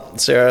 well,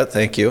 Sarah,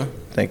 thank you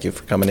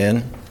for coming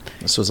in.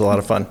 This was a lot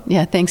of fun.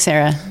 Yeah, thanks,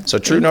 Sarah. So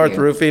True North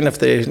Roofing, if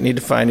they need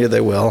to find you,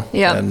 they will.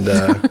 Yeah. And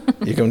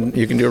you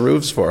can do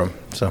roofs for them.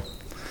 So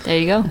There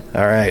you go.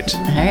 all right.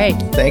 All right.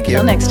 Thank you.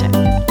 Till next time.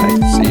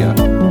 See ya.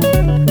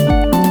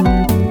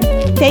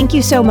 Thank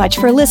you so much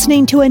for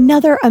listening to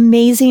another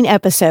amazing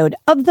episode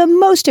of the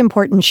most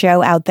important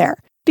show out there.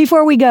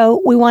 Before we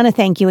go, we want to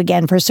thank you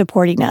again for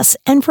supporting us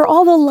and for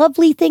all the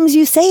lovely things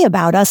you say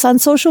about us on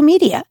social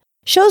media.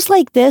 Shows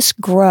like this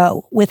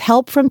grow with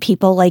help from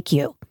people like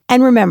you.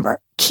 And remember,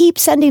 keep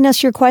sending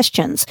us your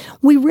questions.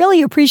 We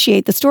really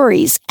appreciate the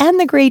stories and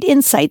the great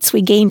insights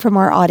we gain from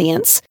our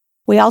audience.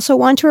 We also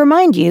want to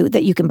remind you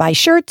that you can buy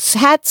shirts,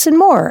 hats, and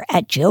more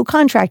at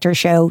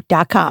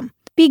JoContractorShow.com.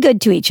 Be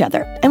good to each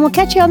other, and we'll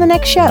catch you on the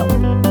next show.